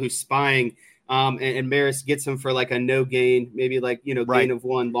Leofau, who's spying, and Maris gets him for like a no gain, maybe like, gain of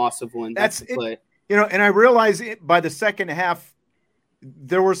 1, loss of 1. That's the play. And I realized by the second half,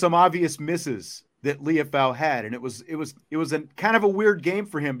 there were some obvious misses that Leofau had. And it was a kind of a weird game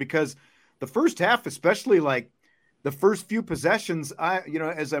for him, because the first half, especially like the first few possessions,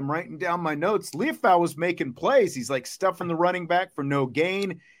 as I'm writing down my notes, Leofau was making plays. He's like stuffing the running back for no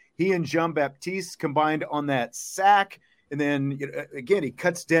gain. He and Jean-Baptiste combined on that sack. And then again, he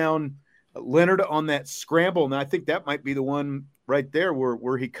cuts down Leonard on that scramble. And I think that might be the one right there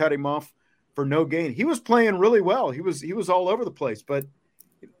where he cut him off for no gain. He was playing really well. He was all over the place, but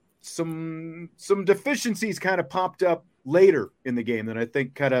some deficiencies kind of popped up later in the game that I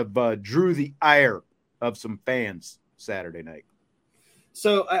think kind of drew the ire of some fans Saturday night.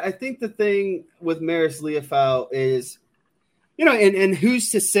 So I think the thing with Maris Leofau is, and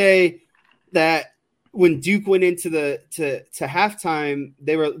who's to say that when Duke went into to halftime,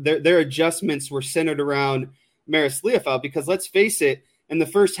 their adjustments were centered around Maris Leofau, because let's face it, in the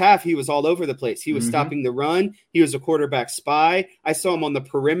first half, he was all over the place. He was stopping the run. He was a quarterback spy. I saw him on the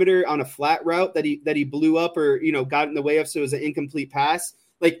perimeter on a flat route that he blew up or, got in the way of, so it was an incomplete pass.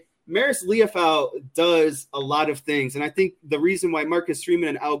 Like, Maris Leofau does a lot of things. And I think the reason why Marcus Freeman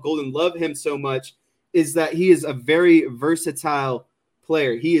and Al Golden love him so much is that he is a very versatile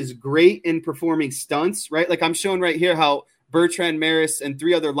player. He is great in performing stunts, right? Like I'm showing right here how Bertrand Maris and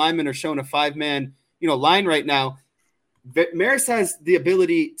 3 other linemen are showing a 5-man, line right now. Maris has the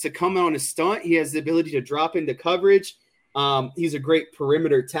ability to come on a stunt. He has the ability to drop into coverage. He's a great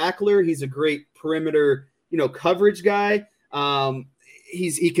perimeter tackler. He's a great perimeter, coverage guy.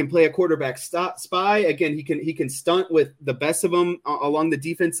 He can play a quarterback spy. Again, he can stunt with the best of them along the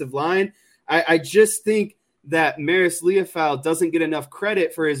defensive line. I just think that Maris Leofau doesn't get enough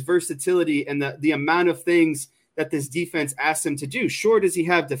credit for his versatility and the amount of things that this defense asks him to do. Sure, does he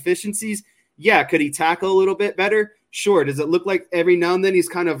have deficiencies? Yeah. Could he tackle a little bit better? Sure. Does it look like every now and then he's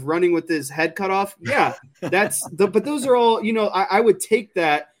kind of running with his head cut off? Yeah. But those are all, I would take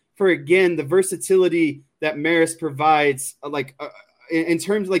that for, again, the versatility that Maris provides, in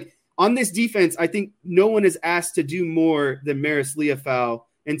terms like on this defense. I think no one is asked to do more than Maris Leofau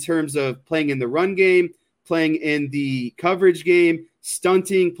in terms of playing in the run game, playing in the coverage game,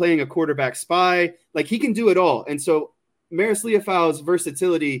 stunting, playing a quarterback spy. Like, he can do it all. And so Maris Leofau's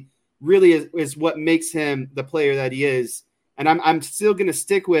versatility really is what makes him the player that he is. And I'm still going to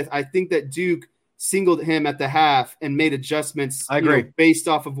stick with, I think that Duke singled him at the half and made adjustments I agree. Based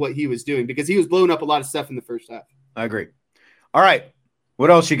off of what he was doing, because he was blowing up a lot of stuff in the first half. I agree. All right.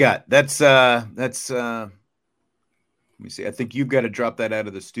 What else you got? That's let me see. I think you've got to drop that out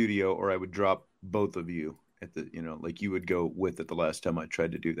of the studio, or I would drop both of you at the, like you would go with it the last time I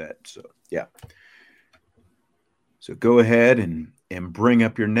tried to do that. So, yeah. So go ahead and bring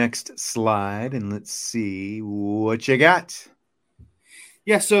up your next slide, and let's see what you got.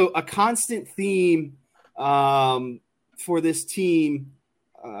 Yeah, so a constant theme for this team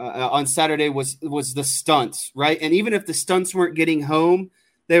on Saturday was the stunts, right? And even if the stunts weren't getting home,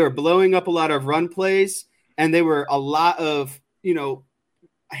 they were blowing up a lot of run plays, and they were a lot of,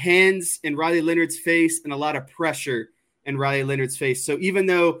 hands in Riley Leonard's face and a lot of pressure in Riley Leonard's face. So even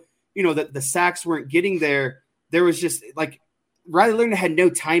though, the sacks weren't getting there, there was just like Riley Leonard had no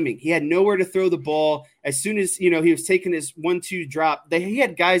timing. He had nowhere to throw the ball. As soon as, he was taking his 1-2 drop, he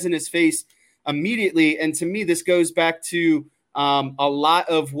had guys in his face immediately. And to me, this goes back to a lot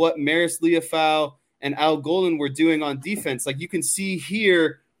of what Maris Leofau and Al Golden were doing on defense. Like you can see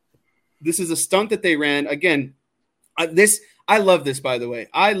here, this is a stunt that they ran. Again, I love this, by the way.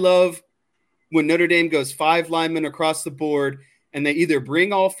 I love when Notre Dame goes 5 linemen across the board, and they either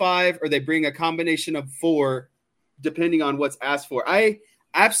bring all 5 or they bring a combination of 4, depending on what's asked for. I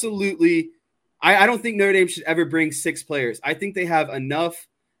don't think Notre Dame should ever bring 6 players. I think they have enough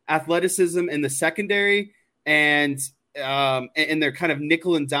athleticism in the secondary and their kind of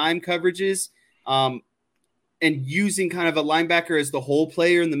nickel and dime coverages, and using kind of a linebacker as the whole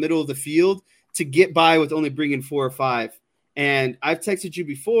player in the middle of the field to get by with only bringing 4 or 5. And I've texted you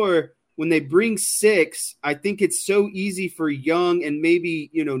before, when they bring 6, I think it's so easy for young and maybe,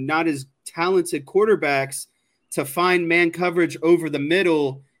 not as talented quarterbacks to find man coverage over the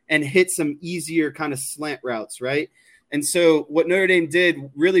middle and hit some easier kind of slant routes, right? And so what Notre Dame did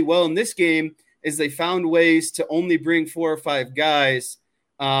really well in this game is they found ways to only bring 4 or 5 guys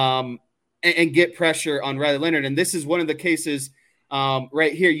and get pressure on Riley Leonard. And this is one of the cases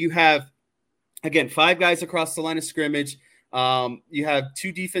right here. You have, again, 5 guys across the line of scrimmage. You have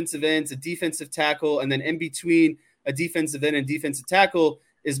 2 defensive ends, a defensive tackle, and then in between a defensive end and defensive tackle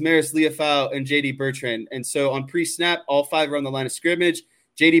is Maris Leofau and J.D. Bertrand. And so on pre-snap, all 5 are on the line of scrimmage.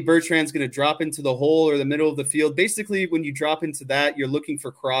 J.D. Bertrand's going to drop into the hole or the middle of the field. Basically, when you drop into that, you're looking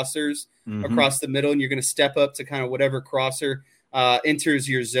for crossers across the middle, and you're going to step up to kind of whatever crosser enters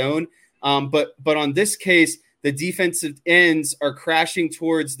your zone. But on this case, the defensive ends are crashing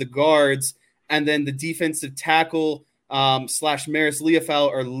towards the guards, and then the defensive tackle / Maris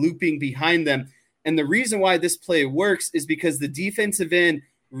Leofau are looping behind them. And the reason why this play works is because the defensive end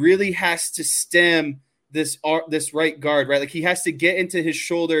really has to stem this right guard, right? Like he has to get into his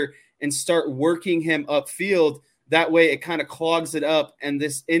shoulder and start working him upfield. That way it kind of clogs it up, and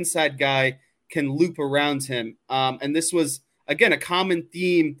this inside guy can loop around him. And this was, again, a common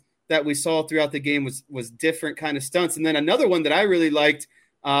theme that we saw throughout the game was different kind of stunts. And then another one that I really liked,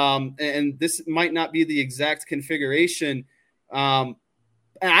 and this might not be the exact configuration, and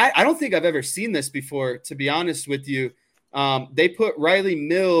I don't think I've ever seen this before, to be honest with you. They put Riley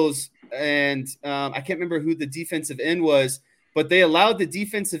Mills and I can't remember who the defensive end was, but they allowed the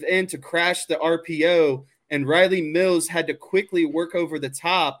defensive end to crash the RPO, and Riley Mills had to quickly work over the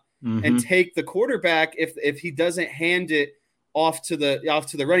top and take the quarterback if he doesn't hand it off to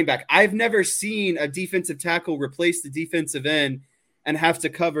the running back. I've never seen a defensive tackle replace the defensive end and have to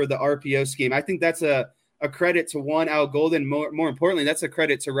cover the RPO scheme. I think that's a credit to Al Golden. More importantly, that's a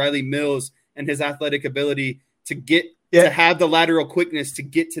credit to Riley Mills and his athletic ability to get to have the lateral quickness to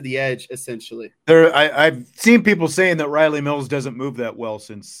get to the edge, essentially. I've seen people saying that Riley Mills doesn't move that well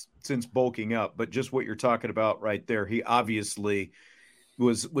since bulking up, but just what you're talking about right there, he obviously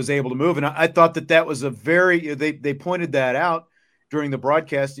was able to move. And I thought that was they pointed that out during the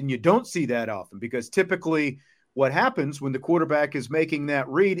broadcast, and you don't see that often, because typically what happens when the quarterback is making that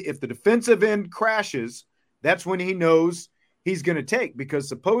read, if the defensive end crashes, that's when he knows he's going to take, because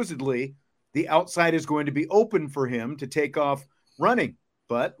supposedly the outside is going to be open for him to take off running.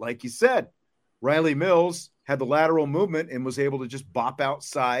 But like you said, Riley Mills had the lateral movement and was able to just bop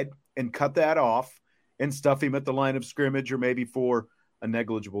outside and cut that off and stuff him at the line of scrimmage, or maybe for a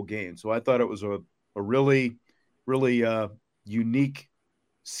negligible gain. So I thought it was a really, really unique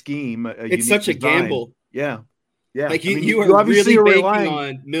scheme. It's such a gamble. Yeah. Like you are obviously really banking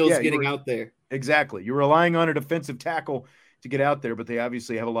on Mills getting out there. Exactly. You're relying on a defensive tackle to get out there, but they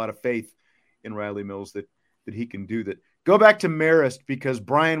obviously have a lot of faith in Riley Mills that he can do that. Go back to Marist, because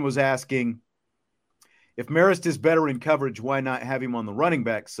Brian was asking, if Marist is better in coverage, why not have him on the running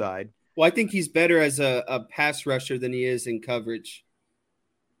back side? Well, I think he's better as a pass rusher than he is in coverage.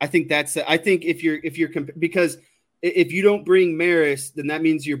 I think because if you don't bring Marist, then that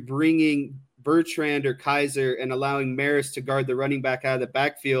means you're bringing Bertrand or Kaiser and allowing Marist to guard the running back out of the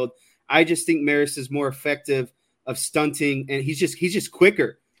backfield. I just think Marist is more effective of stunting, and he's just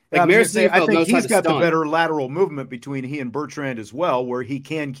quicker. Like I think he's got the better lateral movement between he and Bertrand as well, where he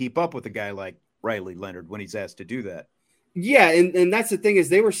can keep up with a guy like Riley Leonard when he's asked to do that. Yeah, and that's the thing, is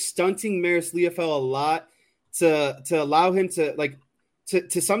they were stunting Maris Leofau a lot to allow him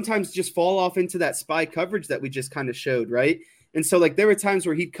to sometimes just fall off into that spy coverage that we just kind of showed, right? And so there were times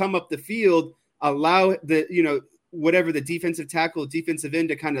where he'd come up the field, allow whatever the defensive tackle, defensive end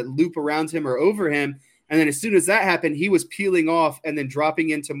to kind of loop around him or over him. And then as soon as that happened, he was peeling off and then dropping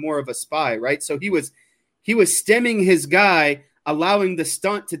into more of a spy, right? So he was stemming his guy, allowing the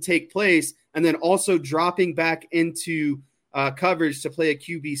stunt to take place, and then also dropping back into coverage to play a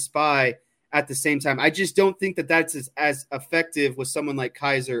QB spy at the same time. I just don't think that that's as effective with someone like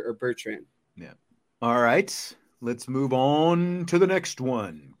Kaiser or Bertrand. Yeah. All right. Let's move on to the next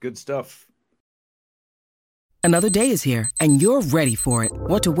one. Good stuff. Another day is here, and you're ready for it.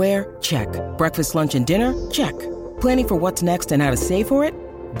 What to wear? Check. Breakfast, lunch, and dinner? Check. Planning for what's next and how to save for it?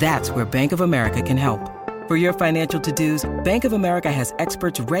 That's where Bank of America can help. For your financial to-dos, Bank of America has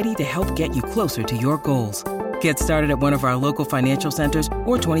experts ready to help get you closer to your goals. Get started at one of our local financial centers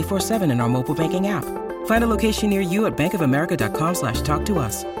or 24/7 in our mobile banking app. Find a location near you at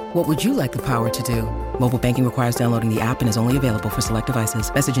bankofamerica.com/talktous. What would you like the power to do? Mobile banking requires downloading the app and is only available for select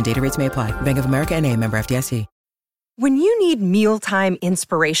devices. Message and data rates may apply. Bank of America NA, member FDIC. When you need mealtime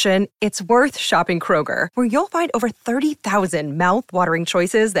inspiration, it's worth shopping Kroger, where you'll find over 30,000 mouth-watering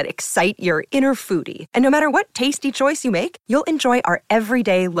choices that excite your inner foodie. And no matter what tasty choice you make, you'll enjoy our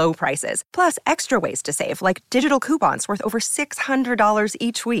everyday low prices, plus extra ways to save, like digital coupons worth over $600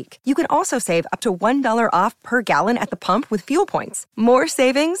 each week. You can also save up to $1 off per gallon at the pump with fuel points. More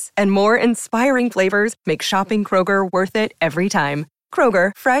savings and more inspiring flavors make shopping Kroger worth it every time.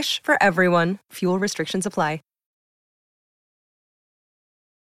 Kroger, fresh for everyone. Fuel restrictions apply.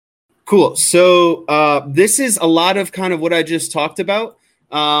 Cool. So this is a lot of kind of what I just talked about,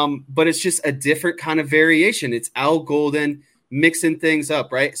 but it's just a different kind of variation. It's Al Golden mixing things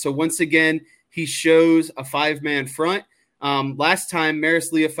up, right? So once again, he shows a 5-man front. Last time,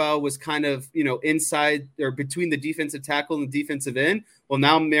 Maris Leofau was kind of, inside or between the defensive tackle and the defensive end. Well,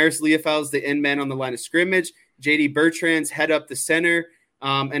 now Maris Leofau is the end man on the line of scrimmage. J.D. Bertrand's head up the center.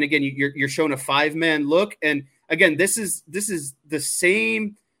 And again, you're showing a 5-man look. And again, this is the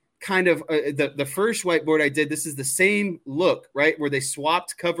same kind of the first whiteboard I did. This is the same look, right? Where they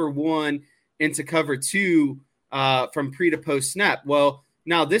swapped cover 1 into cover 2 from pre to post snap. Well,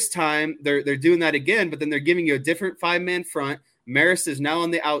 now this time they're doing that again, but then they're giving you a different 5-man front. Maris is now on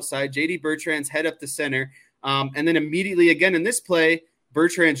the outside. J.D. Bertrand's head up the center. And then immediately again in this play,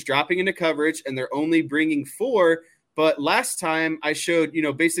 Bertrand's dropping into coverage and they're only bringing 4. But last time I showed,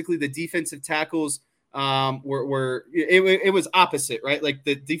 basically the defensive tackles it was opposite, right? Like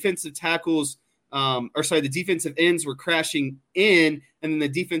the defensive tackles, the defensive ends were crashing in, and then the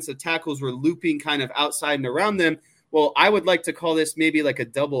defensive tackles were looping kind of outside and around them. Well, I would like to call this maybe like a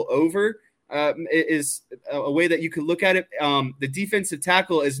double over, is a way that you could look at it. The defensive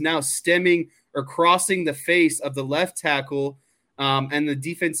tackle is now stemming or crossing the face of the left tackle, and the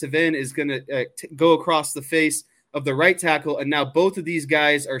defensive end is going to go across the face of the right tackle, and now both of these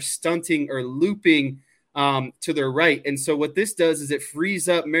guys are stunting or looping to their right. And so what this does is it frees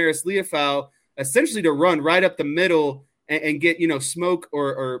up Maris Leofau essentially to run right up the middle and get, smoke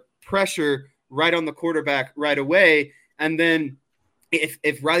or pressure right on the quarterback right away. And then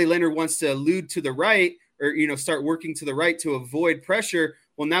if Riley Leonard wants to elude to the right or, start working to the right to avoid pressure,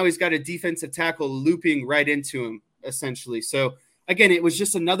 well, now he's got a defensive tackle looping right into him, essentially. So again, it was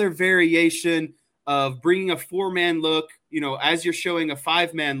just another variation of bringing a 4-man look, as you're showing a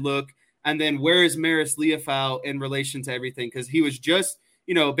 5-man look, and then where is Maris Leofau in relation to everything? Because he was just,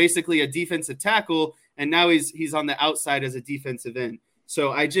 basically a defensive tackle, and now he's on the outside as a defensive end.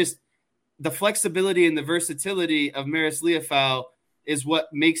 So the flexibility and the versatility of Maris Leofau is what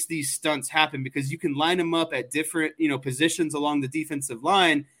makes these stunts happen, because you can line him up at different, positions along the defensive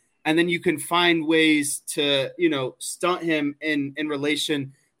line, and then you can find ways to, stunt him in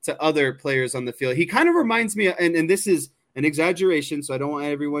relation to other players on the field. He kind of reminds me, and this is an exaggeration, so I don't want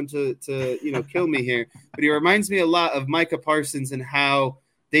everyone to kill me here, but he reminds me a lot of Micah Parsons and how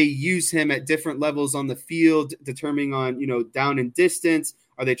they use him at different levels on the field, determining on, down and distance.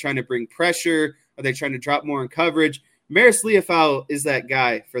 Are they trying to bring pressure? Are they trying to drop more in coverage? Maris Leofau is that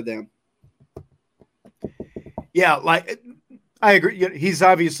guy for them. Yeah, I agree. He's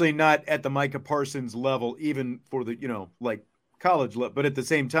obviously not at the Micah Parsons level, even for the, college level, but at the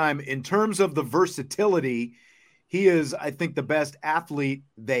same time, in terms of the versatility, he is, I think, the best athlete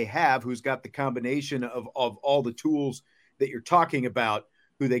they have, who's got the combination of all the tools that you're talking about,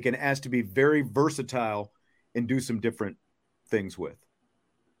 who they can ask to be very versatile and do some different things with.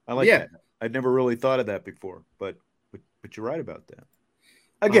 I like that. I'd never really thought of that before, but you're right about that.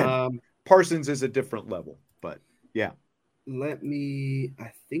 Again, Parsons is a different level, but yeah.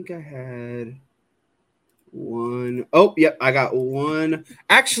 I think I had one. Oh, yep, I got one.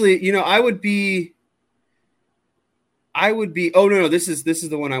 Actually, I would be. Oh no, this is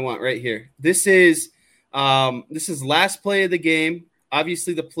the one I want right here. This is last play of the game.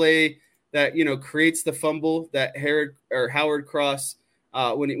 Obviously, the play that creates the fumble that Howard Cross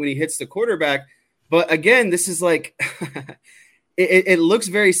when he hits the quarterback. But again, this is like it looks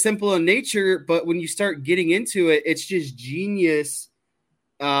very simple in nature, but when you start getting into it, it's just genius.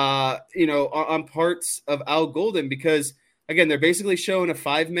 On parts of Al Golden, because again, they're basically showing a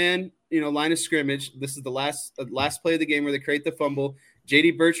 5-man, line of scrimmage. This is the last play of the game where they create the fumble.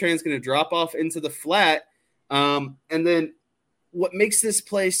 J.D. Bertrand's going to drop off into the flat. And then what makes this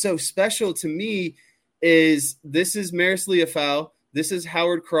play so special to me is this is Maris Leofau, this is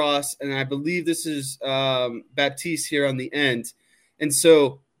Howard Cross, and I believe this is Baptiste here on the end. And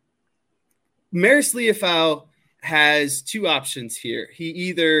so Maris Leofau has two options here. He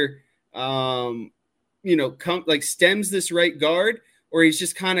either, stems this right guard, or he's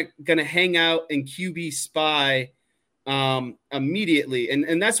just kind of going to hang out and QB spy immediately.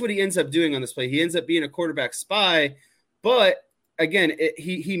 And that's what he ends up doing on this play. He ends up being a quarterback spy. But again,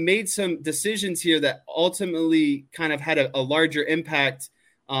 he made some decisions here that ultimately kind of had a larger impact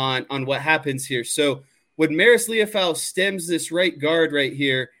on what happens here. So when Maris Leofau stems this right guard right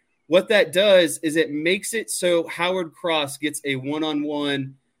here, what that does is it makes it so Howard Cross gets a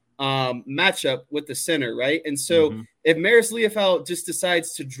one-on-one matchup with the center, right? And so if Maris Leofau just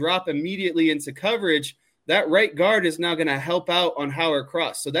decides to drop immediately into coverage, that right guard is now going to help out on Howard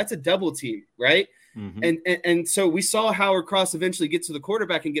Cross. So that's a double team, right? And so we saw Howard Cross eventually get to the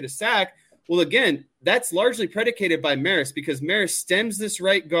quarterback and get a sack. Well, again, that's largely predicated by Maris because Maris stems this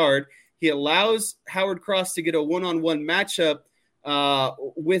right guard. He allows Howard Cross to get a one-on-one matchup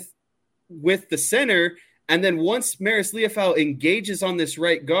with the center. And then once Maris Leofau engages on this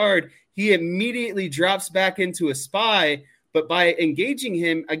right guard, he immediately drops back into a spy. But by engaging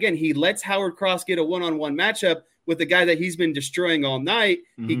him, again, he lets Howard Cross get a one-on-one matchup with the guy that he's been destroying all night.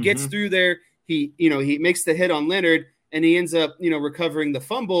 He gets through there. He makes the hit on Leonard, and he ends up, recovering the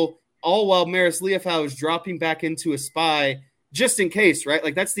fumble, all while Maris Leofau is dropping back into a spy just in case, right?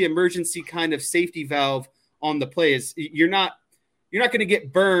 Like that's the emergency kind of safety valve on the play. Is you're not going to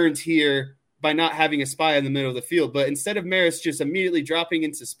get burned here by not having a spy in the middle of the field. But instead of Maris just immediately dropping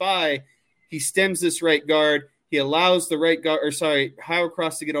into spy, he stems this right guard. He allows the Howard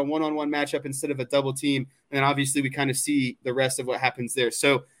Cross to get a one-on-one matchup instead of a double team. And then obviously we kind of see the rest of what happens there.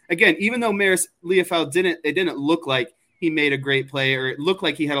 So again, even though Maris Leofau didn't look like he made a great play or it looked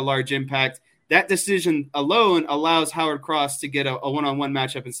like he had a large impact, that decision alone allows Howard Cross to get a one-on-one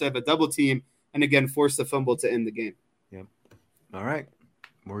matchup instead of a double team. And again, force the fumble to end the game. Yep. All right.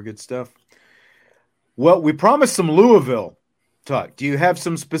 More good stuff. Well, we promised some Louisville talk. Do you have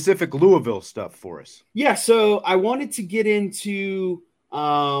some specific Louisville stuff for us? Yeah, so I wanted to get into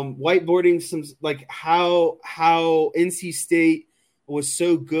whiteboarding some like how NC State was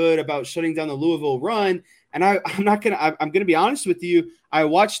so good about shutting down the Louisville run. And I'm gonna be honest with you. I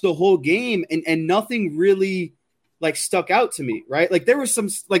watched the whole game and nothing really like stuck out to me, right? Like there was some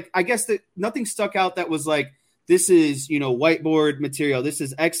I guess that nothing stuck out that was like, this is, whiteboard material. This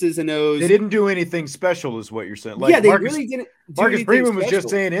is X's and O's. They didn't do anything special is what you're saying. Like, yeah, they really didn't do Marcus Freeman was special. just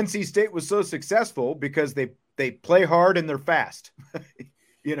saying NC State was so successful because they play hard and they're fast.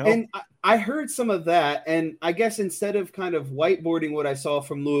 And I heard some of that. And I guess instead of kind of whiteboarding what I saw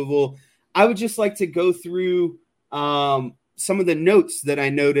from Louisville, I would just like to go through some of the notes that I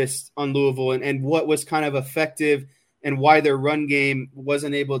noticed on Louisville and what was kind of effective and why their run game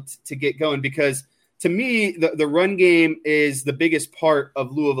wasn't able to get going. Because to me, the run game is the biggest part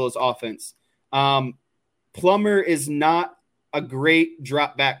of Louisville's offense. Plummer is not a great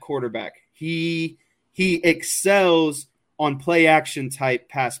drop back quarterback. He excels on play action type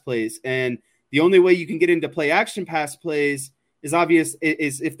pass plays. And the only way you can get into play action pass plays is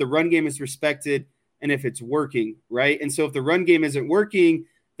if the run game is respected and if it's working, right? And so if the run game isn't working,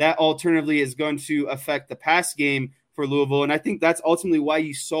 that alternatively is going to affect the pass game for Louisville. And I think that's ultimately why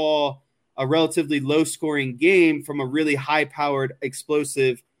you saw a relatively low-scoring game from a really high-powered,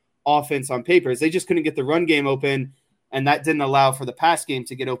 explosive offense on paper. They just couldn't get the run game open, and that didn't allow for the pass game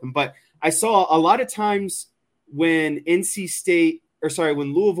to get open. But I saw a lot of times when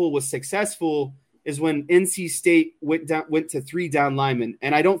Louisville was successful is when NC State went to 3 down linemen.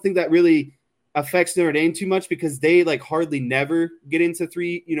 And I don't think that really affects Notre Dame too much because they like hardly never get into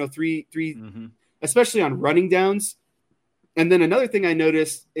three, especially on running downs. And then another thing I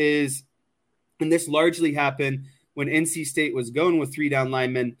noticed is, and this largely happened when NC State was going with 3 down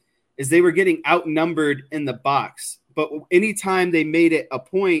linemen, is they were getting outnumbered in the box. But anytime they made it a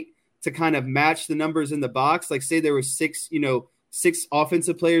point to kind of match the numbers in the box, like say there were 6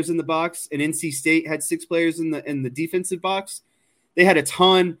 offensive players in the box and NC State had 6 players in the defensive box, they had a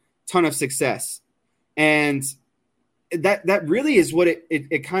ton of success. And that really is what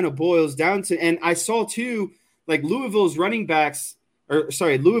it kind of boils down to. And I saw too, like Louisville's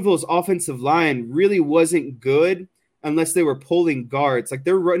offensive line really wasn't good unless they were pulling guards. Like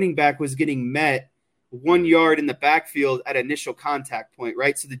their running back was getting met 1 yard in the backfield at initial contact point,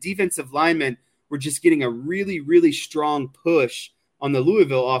 right? So the defensive linemen were just getting a really, really strong push on the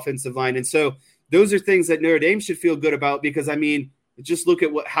Louisville offensive line. And so those are things that Notre Dame should feel good about because, I mean, just look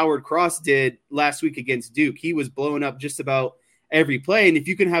at what Howard Cross did last week against Duke. He was blowing up just about every play. And if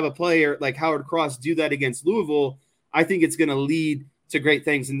you can have a player like Howard Cross do that against Louisville, I think it's going to lead to great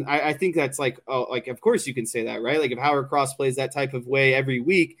things. And I think that's of course you can say that, right? Like if Howard Cross plays that type of way every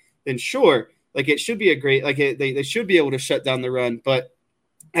week, then sure, like it should be a great, they should be able to shut down the run. But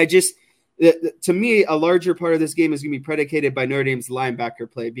to me, a larger part of this game is going to be predicated by Notre Dame's linebacker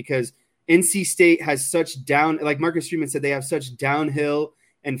play because NC State has such like Marcus Freeman said, they have such downhill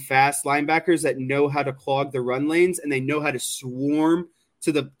and fast linebackers that know how to clog the run lanes, and they know how to swarm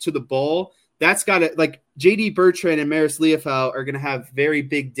to the ball. That's got to, like, J.D. Bertrand and Maris Leofau are going to have very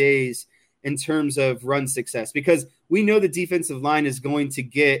big days in terms of run success, because we know the defensive line is going to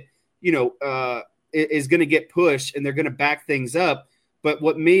get, is going to get pushed, and they're going to back things up. But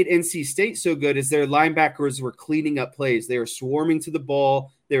what made NC State so good is their linebackers were cleaning up plays. They were swarming to the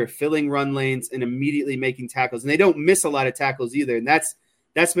ball. They were filling run lanes and immediately making tackles. And they don't miss a lot of tackles either. And that's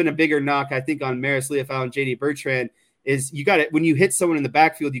been a bigger knock, I think, on Maris Leofau and J.D. Bertrand, is you got to, when you hit someone in the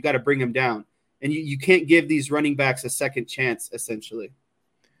backfield, you got to bring them down. And you can't give these running backs a second chance, essentially.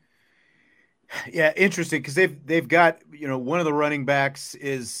 Yeah, interesting, because they've got, one of the running backs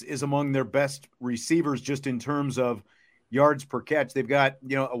is among their best receivers just in terms of yards per catch. They've got,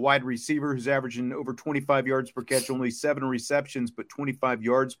 a wide receiver who's averaging over 25 yards per catch, only 7 receptions, but 25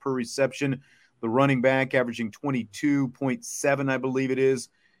 yards per reception. The running back averaging 22.7, I believe it is,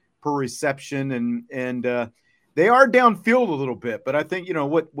 per reception. And they are downfield a little bit, but I think,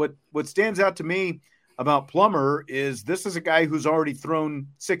 what stands out to me about Plummer is this is a guy who's already thrown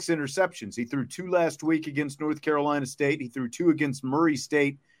 6 interceptions. He threw 2 last week against North Carolina State. He threw 2 against Murray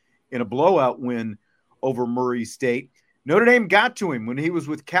State in a blowout win over Murray State. Notre Dame got to him when he was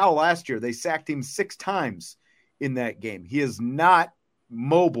with Cal last year. They sacked him 6 times in that game. He is not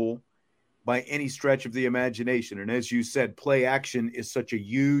mobile by any stretch of the imagination. And as you said, play action is such a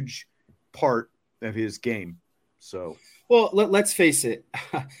huge part of his game. So, well, let's face it.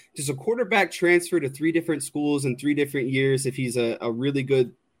 Does a quarterback transfer to 3 different schools in 3 different years if he's a really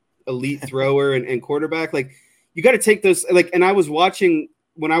good elite thrower and quarterback? Like, you got to take those. Like, and I was watching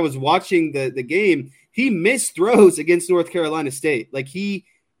when I was watching the game. He missed throws against North Carolina State. Like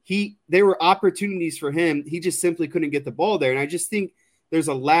there were opportunities for him. He just simply couldn't get the ball there. And I just think there's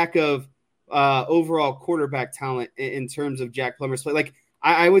a lack of overall quarterback talent in terms of Jack Plummer's play. Like,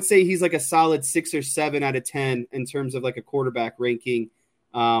 I would say he's like a solid 6 or 7 out of 10 in terms of like a quarterback ranking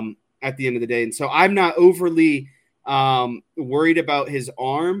at the end of the day. And so I'm not overly worried about his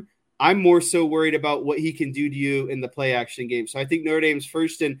arm. I'm more so worried about what he can do to you in the play action game. So I think Notre Dame's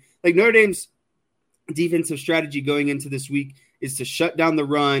Notre Dame's defensive strategy going into this week is to shut down the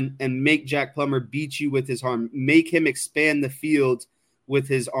run and make Jack Plummer beat you with his arm, make him expand the field with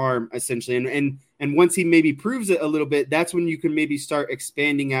his arm, essentially. And once he maybe proves it a little bit, that's when you can maybe start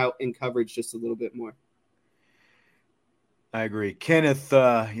expanding out in coverage just a little bit more. I agree. Kenneth,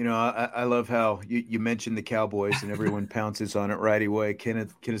 I love how you mentioned the Cowboys and everyone pounces on it right away.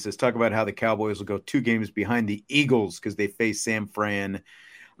 Kenneth says, talk about how the Cowboys will go 2 games behind the Eagles because they face San Fran.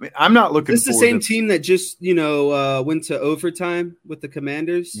 I mean, I'm not looking. This is the same team that just went to overtime with the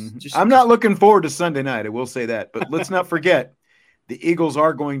Commanders. Mm-hmm. I'm not looking forward to Sunday night. I will say that, but let's not forget the Eagles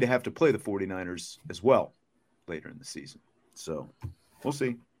are going to have to play the 49ers as well later in the season. So we'll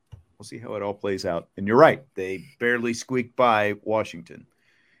see. We'll see how it all plays out. And you're right; they barely squeaked by Washington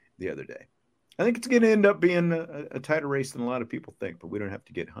the other day. I think it's going to end up being a tighter race than a lot of people think, but we don't have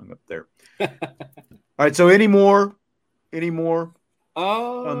to get hung up there. All right. So any more?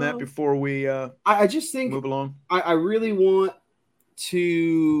 On that before we I just think move along. I really want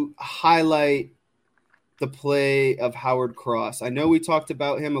to highlight the play of Howard Cross. I know we talked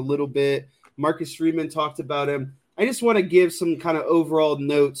about him a little bit. Marcus Freeman talked about him. I just want to give some kind of overall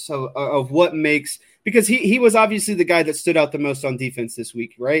notes of what makes, because he was obviously the guy that stood out the most on defense this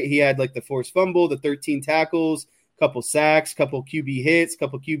week, right? He had like the forced fumble, the 13 tackles, couple sacks, couple QB hits,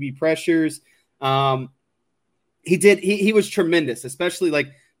 couple QB pressures. He was tremendous, especially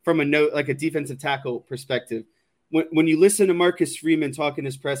like from a defensive tackle perspective. When you listen to Marcus Freeman talk in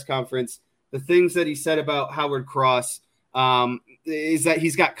his press conference, the things that he said about Howard Cross is that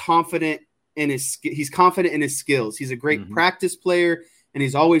he's confident in his skills. He's a great practice player, and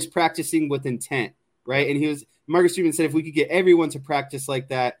he's always practicing with intent, right? And Marcus Freeman said if we could get everyone to practice like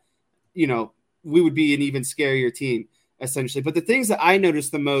that, we would be an even scarier team, essentially. But the things that I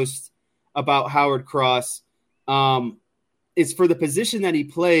noticed the most about Howard Cross is for the position that he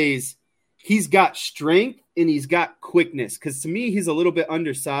plays, he's got strength and he's got quickness. Because to me, he's a little bit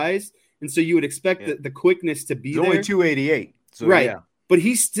undersized, and so you would expect the quickness to be he's there. Only 288, so right? Yeah. But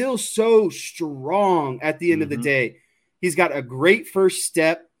he's still so strong at the end of the day. He's got a great first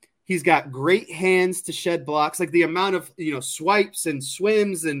step. He's got great hands to shed blocks. Like the amount of swipes and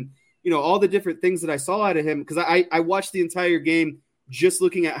swims and all the different things that I saw out of him. Because I watched the entire game just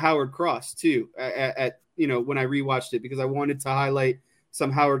looking at Howard Cross too. When I rewatched it, because I wanted to highlight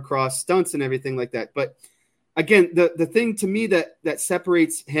some Howard Cross stunts and everything like that. But again, the thing to me that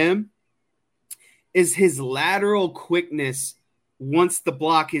separates him is his lateral quickness once the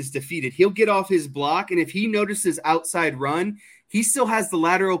block is defeated. He'll get off his block, and if he notices outside run, he still has the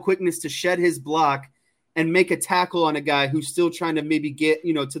lateral quickness to shed his block and make a tackle on a guy who's still trying to maybe get,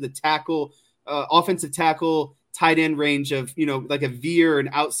 to the tackle, offensive tackle, tight end range of, like a veer, an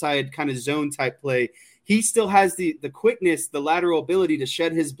outside kind of zone type play. He still has the quickness, the lateral ability to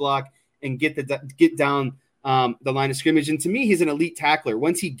shed his block and get down the line of scrimmage. And to me, he's an elite tackler.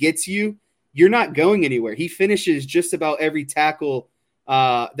 Once he gets you, you're not going anywhere. He finishes just about every tackle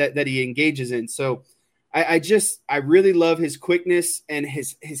that he engages in. So I really love his quickness and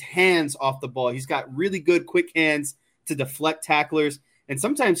his hands off the ball. He's got really good quick hands to deflect tacklers. And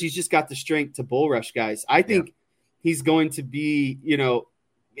sometimes he's just got the strength to bull rush guys. I think he's going to be,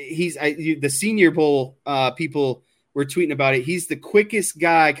 the Senior Bowl people were tweeting about it. He's the quickest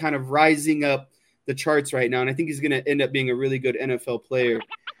guy kind of rising up the charts right now. And I think he's going to end up being a really good NFL player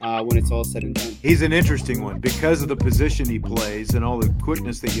when it's all said and done. He's an interesting one because of the position he plays and all the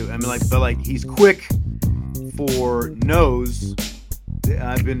quickness that he's quick for nose.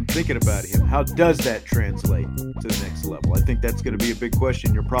 I've been thinking about him. How does that translate to the next level? I think that's going to be a big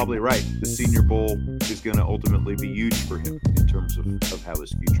question. You're probably right. The Senior Bowl is going to ultimately be huge for him in terms of how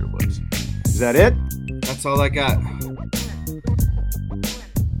his future looks. Is that it? That's all I got.